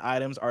acting and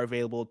items are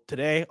available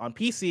today on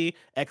PC,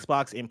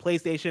 Xbox, and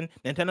PlayStation.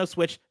 Nintendo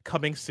Switch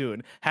coming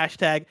soon.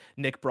 Hashtag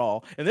Nick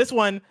Brawl. And this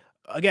one,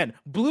 again,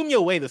 blew me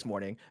away this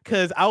morning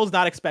because I was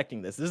not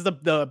expecting this. This is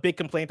the big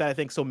complaint that I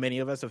think so many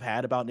of us have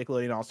had about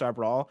Nickelodeon All-Star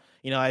Brawl.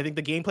 You know, I think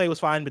the gameplay was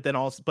fine, but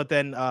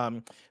then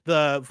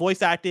the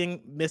voice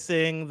acting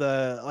missing,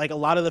 a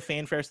lot of the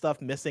fanfare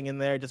stuff missing in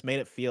there just made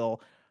it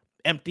feel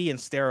empty and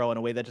sterile in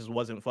a way that just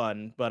wasn't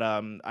fun. But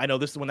I know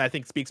this is one that I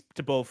think speaks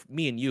to both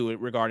me and you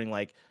regarding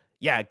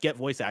get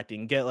voice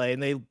acting,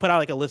 and they put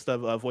out a list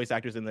of voice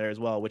actors in there as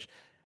well, which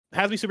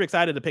has me super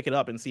excited to pick it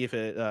up and see if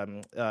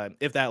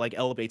that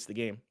elevates the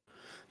game.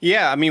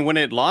 Yeah, I mean, when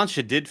it launched,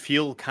 it did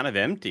feel kind of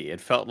empty.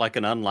 It felt like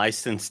an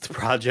unlicensed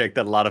project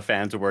that a lot of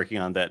fans are working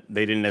on that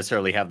they didn't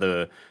necessarily have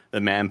the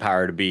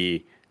manpower to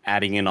be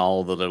adding in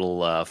all the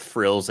little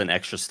frills and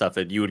extra stuff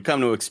that you would come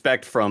to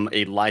expect from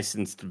a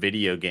licensed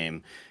video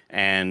game.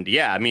 And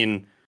yeah, I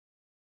mean,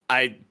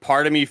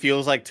 part of me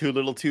feels like too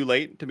little too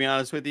late, to be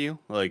honest with you.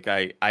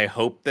 I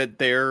hope that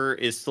there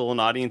is still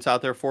an audience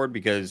out there for it,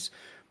 because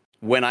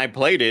when I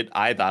played it,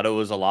 I thought it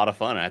was a lot of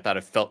fun. I thought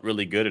it felt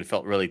really good. It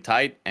felt really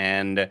tight.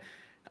 And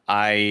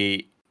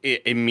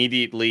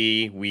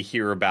immediately we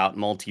hear about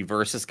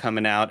Multiversus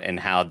coming out and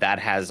how that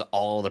has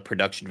all the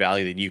production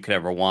value that you could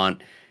ever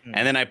want.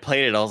 And then I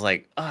played it. I was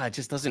like, it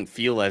just doesn't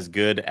feel as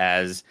good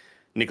as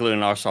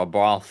Nickelodeon All-Star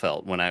Brawl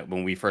felt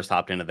when we first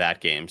hopped into that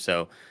game.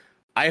 So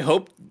I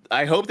hope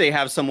they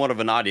have somewhat of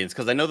an audience,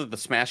 because I know that the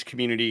Smash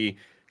community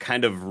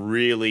kind of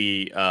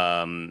really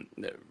kind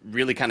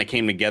of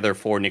came together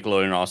for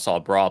Nickelodeon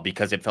All-Star Brawl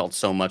because it felt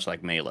so much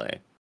like Melee.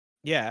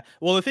 Yeah.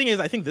 Well, the thing is,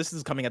 I think this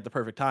is coming at the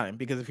perfect time,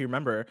 because if you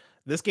remember,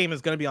 this game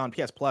is going to be on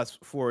PS Plus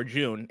for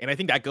June, and I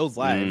think that goes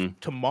live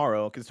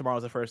tomorrow, because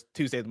tomorrow's the first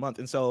Tuesday of the month.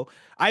 And so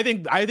I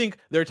think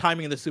they're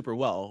timing this super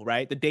well,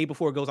 right? The day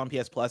before it goes on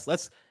PS Plus,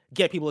 let's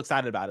get people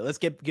excited about it. Let's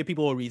give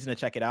people a reason to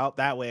check it out.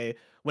 That way,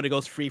 when it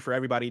goes free for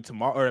everybody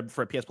tomorrow, or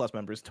for PS Plus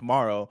members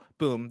tomorrow,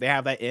 boom, they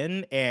have that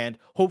in, and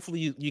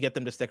hopefully you get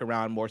them to stick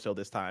around more so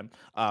this time,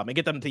 and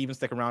get them to even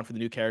stick around for the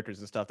new characters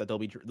and stuff that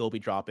they'll be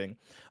dropping.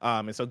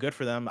 And so good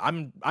for them.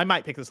 I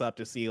might pick this up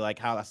to see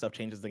how that stuff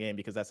changes the game,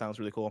 because that sounds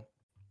really cool.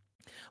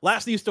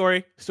 Last news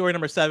story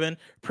number 7.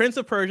 Prince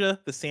of Persia: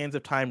 The Sands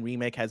of Time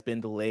remake has been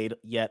delayed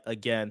yet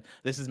again.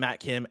 This is Matt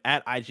Kim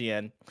at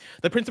IGN.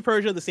 The Prince of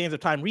Persia: The Sands of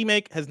Time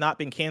remake has not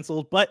been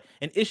canceled, but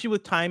an issue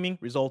with timing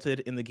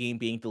resulted in the game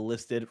being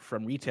delisted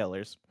from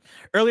retailers.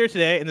 Earlier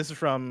today, and this is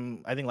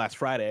from, I think, last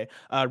Friday,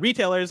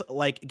 retailers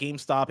like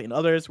GameStop and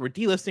others were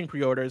delisting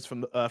pre-orders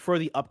for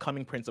the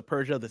upcoming Prince of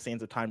Persia: The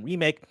Sands of Time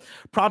remake,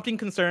 prompting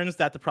concerns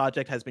that the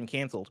project has been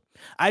canceled.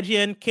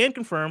 IGN can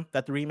confirm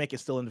that the remake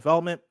is still in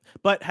development,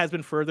 but has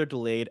been further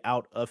delayed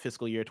out of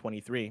fiscal year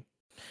 23.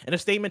 In a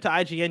statement to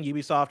IGN,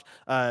 Ubisoft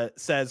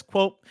says,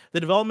 quote, "The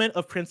development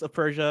of Prince of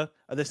Persia: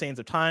 The Sands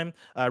of Time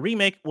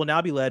remake will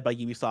now be led by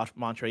Ubisoft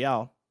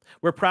Montreal.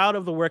 We're proud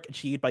of the work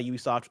achieved by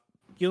Ubisoft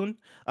and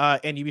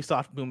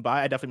Ubisoft Mumbai."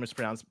 I definitely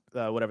mispronounced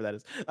whatever that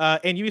is.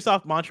 And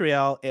Ubisoft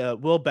Montreal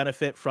will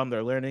benefit from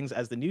their learnings,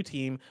 as the new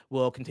team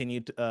will continue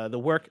the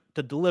work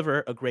to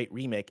deliver a great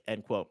remake,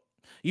 end quote.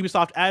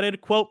 Ubisoft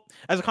added, quote,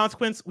 "As a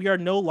consequence, we are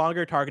no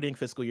longer targeting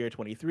fiscal year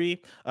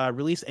 23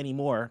 release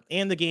anymore,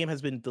 and the game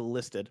has been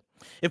delisted.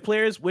 If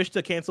players wish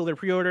to cancel their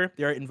pre-order,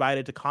 they are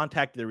invited to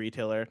contact the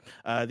retailer.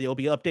 They will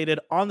be updated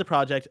on the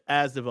project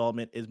as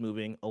development is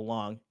moving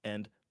along,"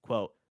 end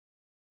quote.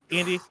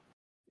 Andy,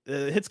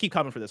 hits keep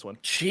coming for this one.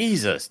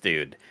 Jesus,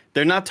 dude.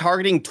 They're not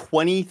targeting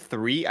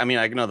 23. I mean,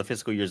 I know the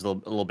fiscal year is a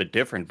little bit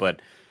different,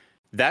 but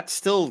that's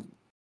still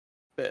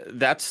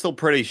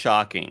pretty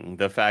shocking,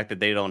 the fact that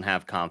they don't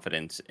have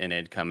confidence in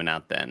it coming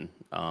out then.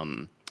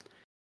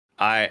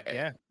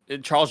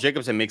 Charles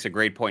Jacobson makes a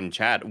great point in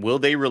chat. Will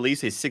they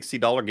release a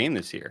 $60 game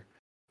this year?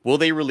 Will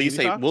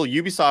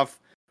Ubisoft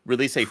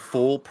release a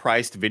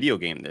full-priced video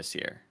game this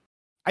year?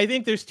 I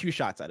think there's two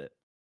shots at it.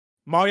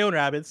 Mario and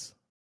Rabbids.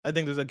 I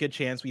think there's a good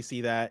chance we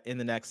see that in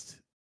the next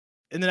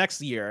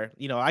year.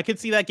 You know, I could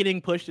see that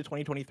getting pushed to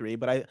 2023,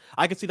 but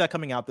I could see that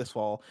coming out this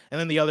fall. And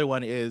then the other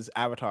one is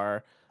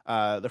Avatar: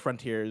 The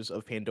Frontiers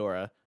of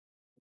Pandora.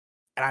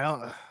 And I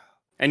don't.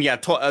 And yeah,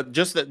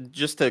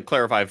 just to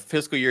clarify,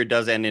 fiscal year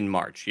does end in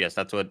March. Yes,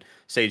 that's what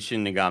Sage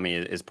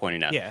Shinigami is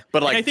pointing out. Yeah,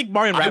 but I think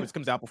Mario and Rabbids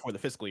comes out before the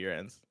fiscal year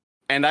ends.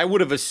 And I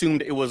would have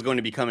assumed it was going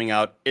to be coming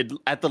out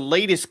at the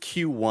latest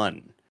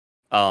Q1.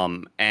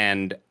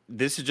 And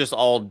this is just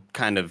all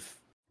kind of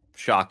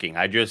shocking.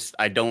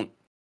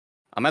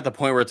 I'm at the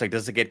point where it's like,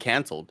 does it get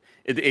canceled?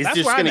 Is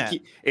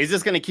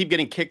this going to keep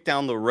getting kicked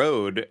down the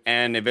road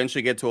and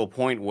eventually get to a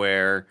point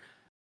where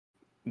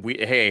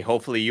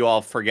hopefully you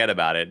all forget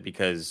about it,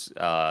 because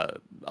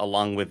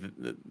along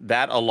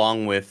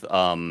with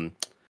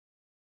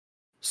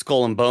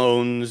Skull and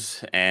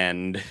Bones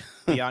and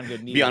Beyond Good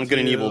and Evil, Beyond Good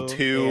and Evil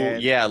 2,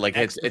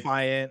 it's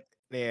Defiant.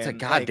 And It's like,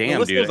 the goddamn,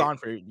 list dude. goes on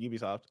for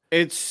Ubisoft.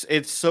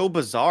 It's so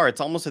bizarre.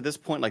 It's almost at this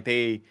point like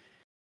they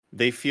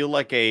feel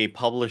like a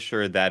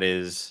publisher that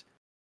is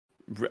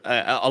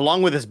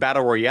along with this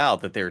battle royale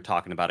that they were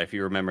talking about. If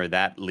you remember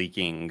that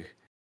leaking,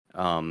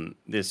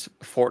 this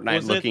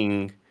Fortnite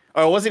looking,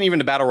 or it wasn't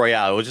even a battle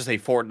royale. It was just a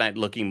Fortnite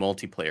looking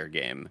multiplayer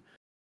game.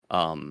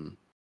 I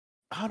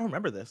don't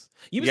remember this.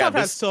 Ubisoft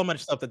has so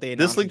much stuff that they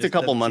announced. This leaked a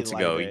couple months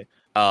ago.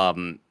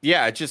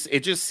 Yeah, it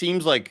just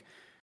seems like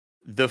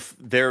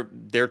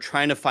they're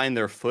trying to find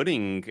their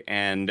footing,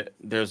 and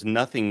there's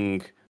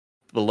nothing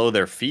below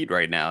their feet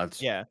right now.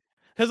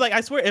 Because like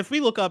I swear, if we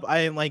look up,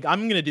 I'm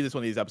gonna do this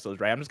one of these episodes,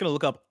 right? I'm just gonna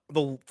look up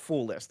the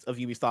full list of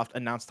Ubisoft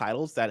announced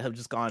titles that have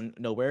just gone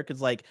nowhere. Because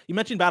like you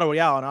mentioned Battle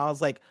Royale, and I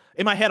was like,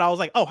 in my head, I was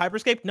like, oh,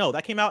 Hyperscape, no,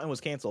 that came out and was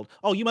canceled.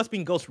 Oh, you must be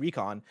in Ghost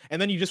Recon,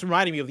 and then you just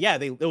reminded me of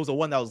there was a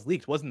one that was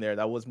leaked, wasn't there?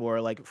 That was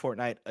more like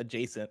Fortnite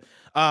adjacent.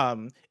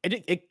 I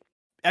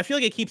feel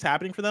like it keeps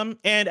happening for them,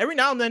 and every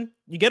now and then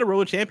you get a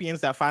Roller Champions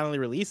that finally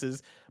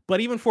releases.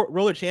 But even for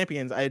Roller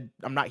Champions,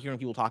 I'm not hearing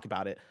people talk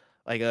about it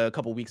like a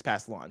couple weeks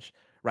past launch.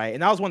 Right.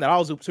 And that was one that I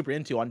was super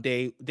into on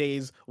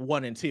days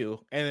 1 and 2,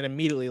 and then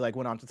immediately like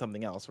went on to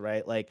something else.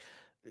 Right. Like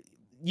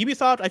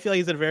Ubisoft, I feel like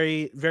is at a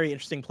very, very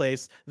interesting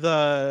place.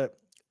 You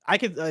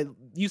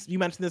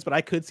mentioned this, but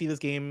I could see this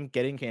game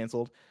getting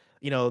canceled.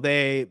 You know,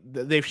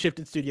 they've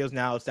shifted studios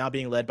now. It's now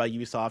being led by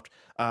Ubisoft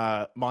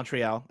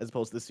Montreal as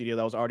opposed to the studio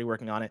that was already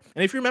working on it.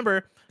 And if you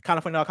remember,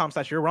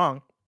 kindafunny.com/you're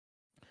wrong,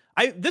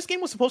 this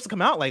game was supposed to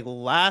come out like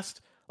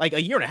a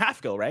year and a half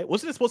ago, right?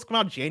 Wasn't it supposed to come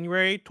out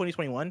January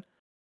 2021?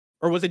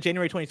 Or was it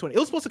January 2020? It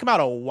was supposed to come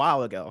out a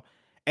while ago,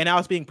 and now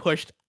it's being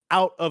pushed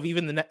out of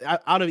even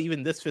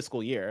this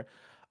fiscal year.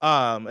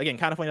 Again,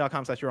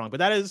 kindafunny.com/you're wrong, but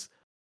that is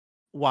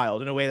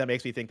wild in a way that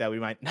makes me think that we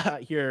might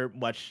not hear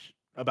much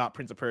about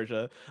Prince of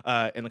Persia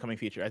in the coming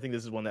future. I think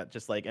this is one that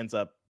just like ends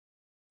up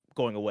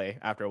going away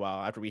after a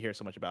while, after we hear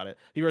so much about it.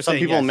 Some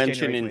people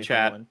mentioned in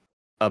chat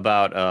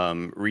about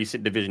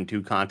recent Division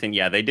 2 content.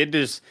 Yeah, they did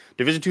this.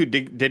 Division 2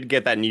 did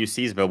get that new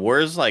season, but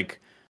where's like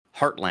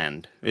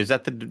Heartland? Is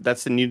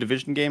that's the new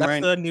Division game,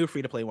 right? That's the new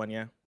free-to-play one,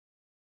 yeah.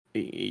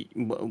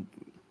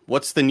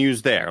 What's the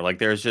news there? Like,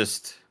 there's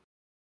just...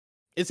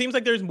 It seems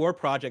like there's more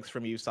projects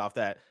from Ubisoft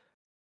that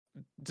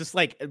just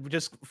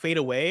fade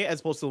away as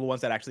opposed to the ones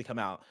that actually come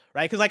out,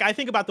 right? Because like I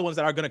think about the ones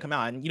that are going to come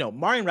out, and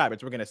Mario &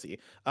 Rabbids we're going to see,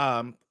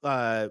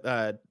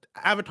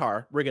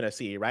 Avatar we're going to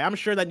see, right? I'm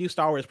sure that new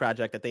Star Wars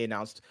project that they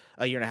announced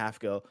a year and a half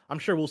ago, I'm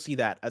sure we'll see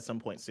that at some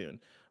point soon,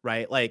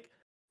 right? Like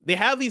they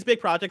have these big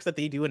projects that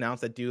they do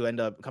announce that do end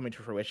up coming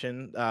to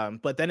fruition,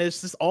 but then it's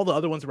just all the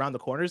other ones around the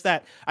corners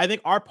that I think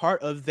are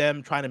part of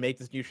them trying to make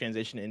this new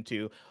transition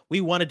into,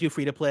 we want to do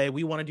free to play,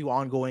 we want to do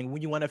ongoing,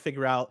 we want to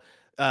figure out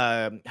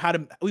the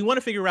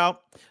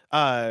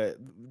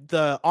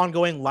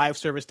ongoing live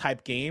service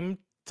type game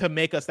to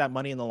make us that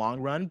money in the long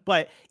run.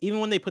 But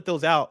even when they put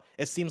those out,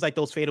 it seems like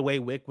those fade away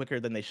way quicker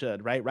than they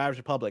should, right? Riders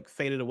Republic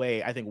faded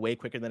away, I think, way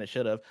quicker than it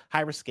should have.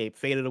 Hyperscape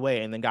faded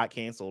away and then got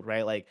canceled,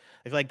 right? Like,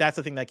 I feel like that's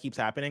the thing that keeps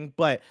happening,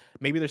 but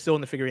maybe they're still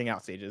in the figuring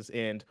out stages,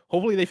 and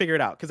hopefully they figure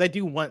it out, because I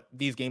do want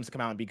these games to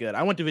come out and be good.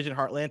 I want Division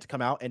Heartland to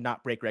come out and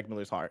not break Greg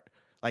Miller's heart.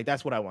 Like,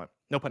 that's what I want.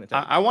 No pun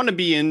intended. I want to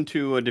be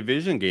into a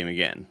Division game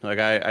again. Like,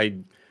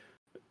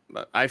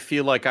 I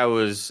feel like I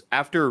was,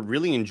 after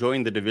really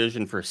enjoying the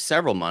Division for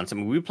several months, I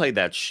mean, we played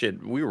that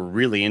shit, we were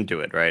really into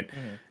it, right?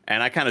 Mm-hmm.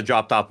 And I kind of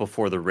dropped off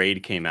before the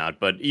raid came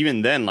out, but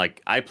even then,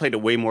 like, I played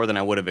it way more than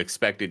I would have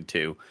expected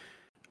to.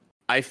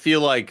 I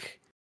feel like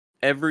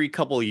every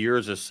couple of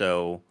years or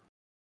so,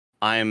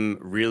 I'm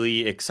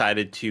really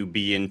excited to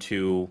be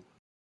into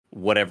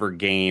whatever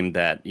game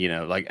that,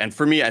 like, and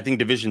for me, I think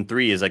Division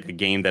 3 is like a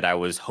game that I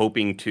was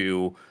hoping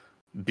to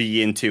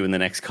be into in the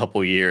next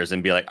couple years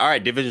and be like, all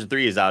right, Division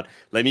 3 is out.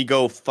 Let me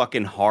go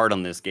fucking hard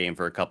on this game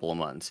for a couple of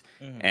months.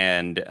 Mm-hmm.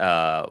 And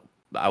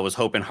I was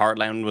hoping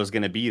Heartland was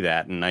going to be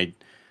that. And I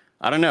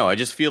don't know. I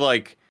feel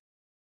like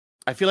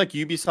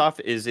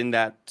Ubisoft is in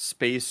that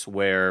space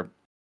where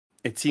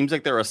it seems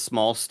like they're a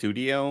small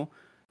studio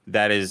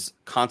that is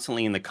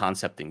constantly in the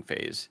concepting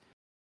phase.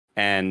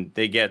 And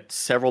they get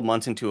several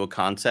months into a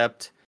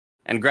concept.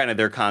 And granted,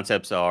 their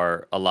concepts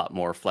are a lot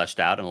more fleshed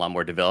out and a lot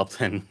more developed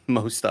than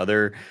most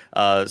other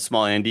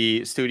small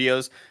indie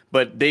studios.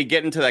 But they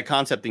get into that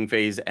concepting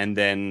phase, and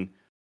then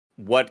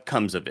what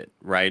comes of it,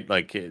 right?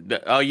 Like,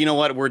 oh, you know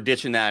what? We're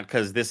ditching that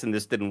because this and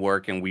this didn't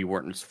work, and we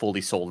weren't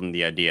fully sold in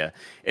the idea.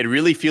 It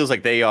really feels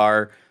like they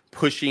are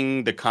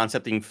pushing the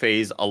concepting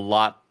phase a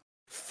lot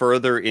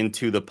further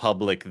into the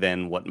public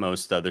than what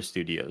most other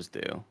studios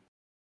do.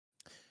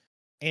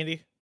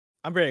 Andy,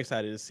 I'm very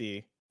excited to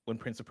see when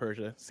Prince of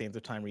Persia Sands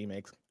of Time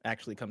remakes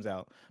actually comes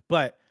out,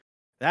 but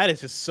that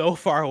is just so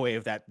far away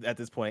of that at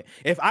this point.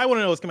 If I want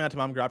to know what's coming out to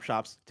mom and drop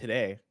shops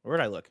today, where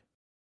would I look?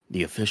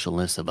 The official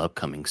list of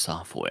upcoming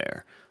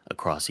software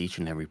across each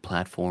and every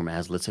platform,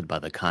 as listed by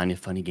the Kinda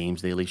Funny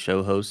Games Daily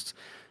Show hosts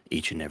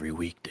each and every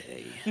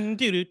weekday. Yeah.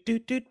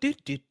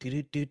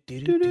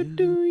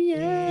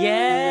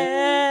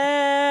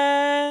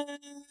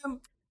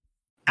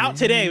 Out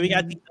today, we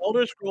got the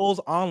Elder Scrolls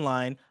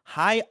Online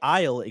High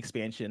Isle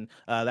expansion.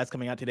 That's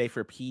coming out today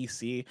for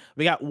PC.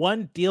 We got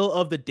one deal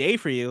of the day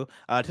for you.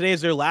 Today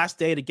is their last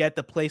day to get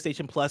the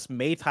PlayStation Plus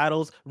May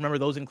titles. Remember,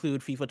 those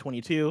include FIFA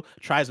 22,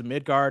 Tribes of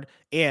Midgard,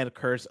 and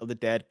Curse of the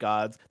Dead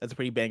Gods. That's a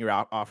pretty banger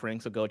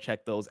offering, so go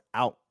check those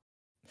out.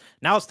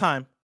 Now it's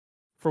time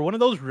for one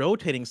of those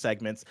rotating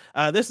segments.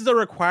 This is a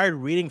required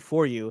reading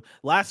for you.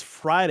 Last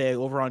Friday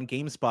over on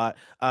GameSpot,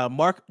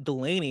 Mark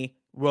Delaney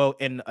wrote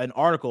in an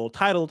article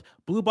titled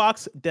 "Blue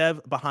Box Dev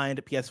Behind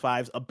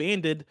PS5's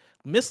Abandoned,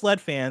 Misled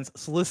Fans,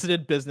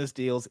 Solicited Business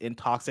Deals in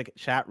Toxic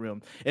Chat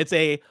Room." It's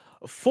a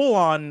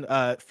full-on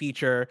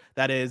feature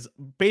that is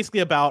basically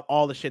about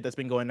all the shit that's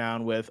been going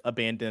on with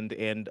Abandoned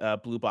and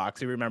Blue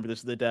Box. You remember, this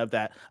is the dev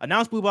that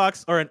announced Blue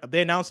Box, or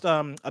they announced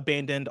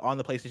Abandoned on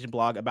the PlayStation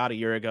blog about a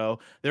year ago.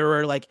 There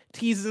were like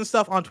teases and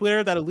stuff on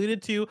Twitter that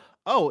alluded to,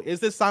 oh, is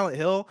this Silent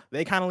Hill?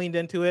 They kind of leaned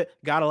into it,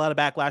 got a lot of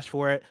backlash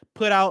for it,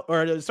 put out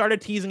or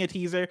started teasing a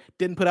teaser,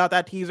 didn't put out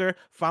that teaser,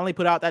 finally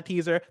put out that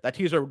teaser. That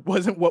teaser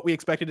wasn't what we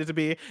expected it to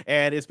be,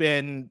 and it's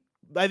been,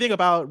 I think,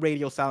 about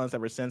radio silence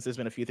ever since. There's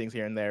been a few things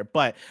here and there,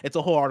 but it's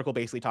a whole article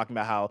basically talking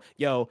about how,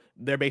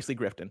 they're basically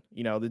grifting.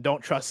 They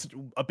don't trust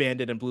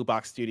Abandoned and Blue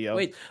Box Studio.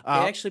 Wait, they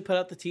actually put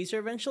out the teaser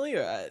eventually,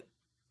 or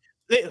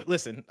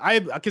listen,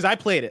 because I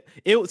played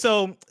it.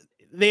 So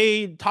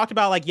they talked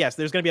about, like, yes,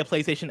 there's going to be a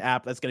PlayStation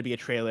app that's going to be a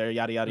trailer,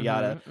 yada yada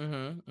yada.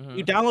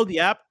 You download the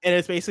app, and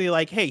it's basically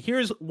like, hey,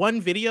 here's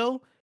one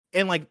video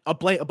and like a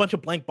bunch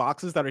of blank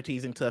boxes that are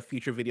teasing to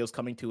future videos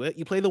coming to it.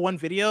 You play the one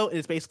video, and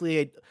it's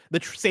basically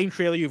the same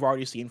trailer you've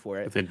already seen for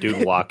it. With a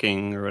dude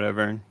walking or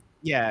whatever.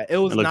 Yeah, it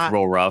looks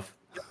real rough.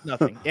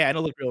 Nothing. Yeah, and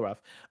it looked real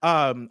rough.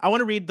 I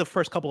want to read the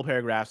first couple of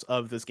paragraphs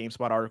of this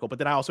GameSpot article, but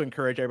then I also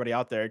encourage everybody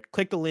out there,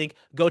 click the link,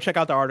 go check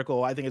out the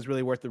article. I think it's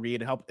really worth the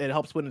read. It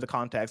helps put into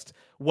context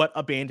what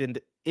Abandoned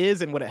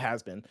is and what it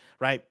has been,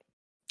 right?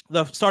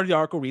 The start of the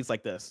article reads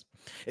like this.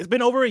 It's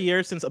been over a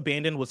year since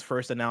Abandoned was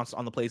first announced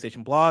on the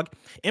PlayStation blog,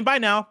 and by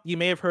now, you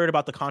may have heard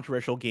about the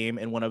controversial game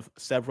in one of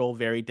several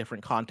very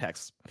different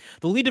contexts.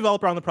 The lead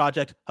developer on the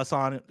project,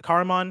 Hassan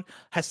Karaman,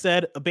 has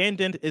said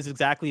Abandoned is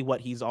exactly what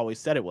he's always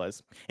said it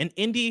was, an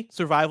indie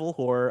survival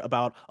horror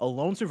about a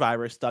lone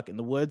survivor stuck in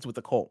the woods with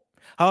a cult.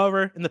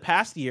 However, in the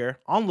past year,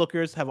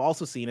 onlookers have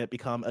also seen it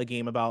become a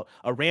game about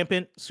a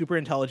rampant, super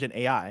intelligent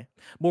AI.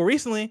 More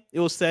recently,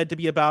 it was said to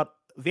be about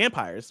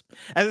vampires.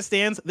 As it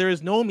stands, there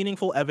is no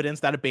meaningful evidence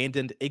that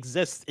Abandoned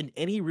exists in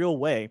any real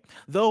way,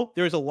 though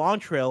there is a long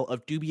trail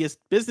of dubious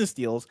business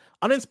deals,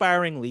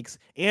 uninspiring leaks,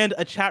 and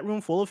a chat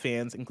room full of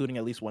fans, including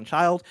at least one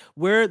child,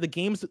 where the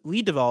game's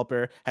lead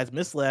developer has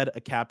misled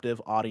a captive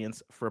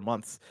audience for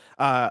months.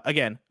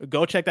 Again,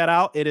 go check that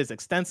out. It is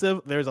extensive.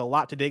 There's a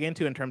lot to dig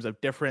into in terms of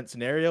different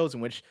scenarios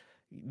in which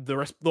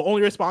the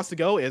only response to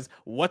go is,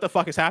 what the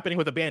fuck is happening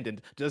with Abandoned?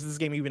 Does this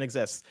game even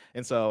exist?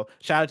 And so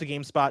shout out to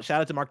GameSpot,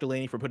 shout out to Mark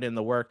Delaney for putting in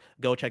the work.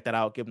 Go check that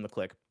out, give him the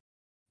click.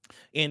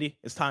 Andy,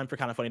 it's time for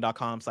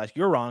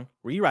kindafunny.com/you're wrong,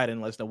 where you write in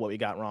and let us know what we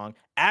got wrong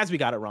as we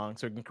got it wrong,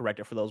 so we can correct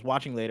it for those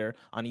watching later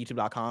on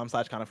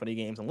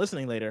youtube.com/kindafunnygames and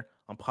listening later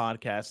on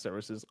podcast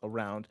services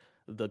around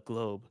the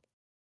globe.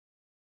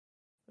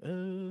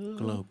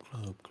 Globe.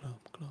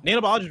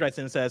 Nanobiologist writes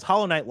in and says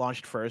Hollow Knight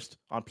launched first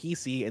on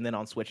PC and then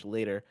on Switch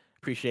later.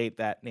 Appreciate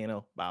that,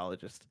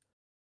 Nanobiologist.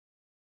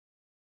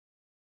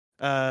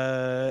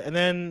 And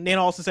then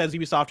Nano also says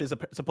Ubisoft is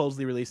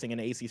supposedly releasing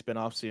an AC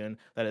spinoff soon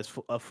that is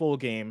a full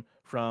game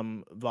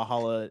from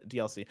Valhalla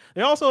DLC.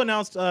 They also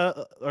announced,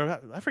 or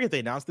I forget if they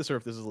announced this or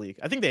if this is a leak.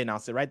 I think they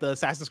announced it, right? The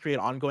Assassin's Creed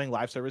ongoing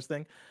live service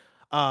thing.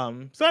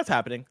 So that's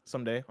happening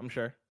someday, I'm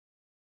sure.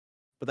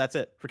 But that's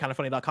it for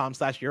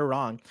kindafunny.com/you're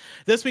wrong.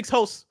 This week's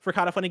hosts for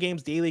Kinda Funny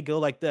Games Daily go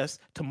like this.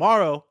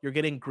 Tomorrow, you're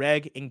getting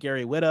Greg and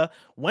Gary Whitta.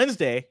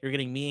 Wednesday, you're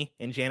getting me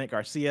and Janet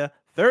Garcia.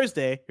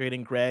 Thursday, you're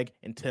getting Greg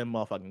and Tim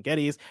motherfucking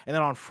Geddes. And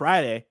then on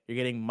Friday, you're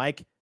getting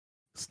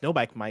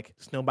Snowbike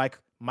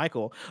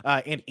Michael,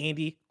 and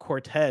Andy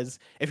Cortez.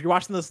 If you're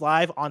watching this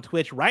live on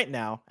Twitch right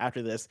now,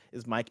 after this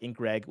is Mike and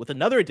Greg with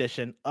another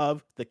edition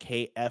of the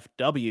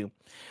KFW.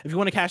 If you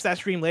want to catch that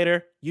stream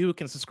later, you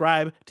can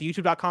subscribe to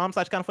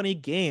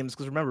youtube.com/kindafunnygames,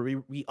 because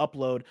remember, we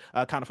upload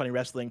Kinda Funny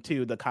Wrestling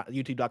to the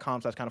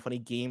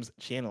youtube.com/kindafunnygames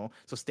channel,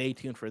 so stay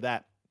tuned for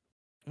that.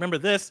 Remember,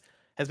 this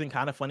has been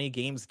Kinda Funny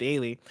Games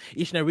Daily.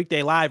 Each and every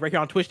weekday live right here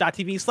on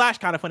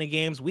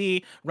twitch.tv/kindafunnygames.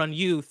 We run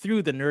you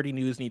through the nerdy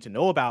news you need to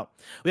know about.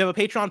 We have a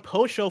Patreon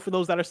post show for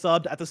those that are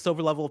subbed at the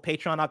silver level of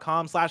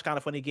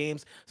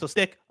patreon.com/kindafunnygames. So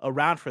stick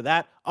around for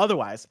that.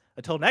 Otherwise,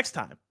 until next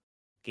time,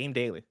 Game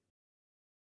Daily.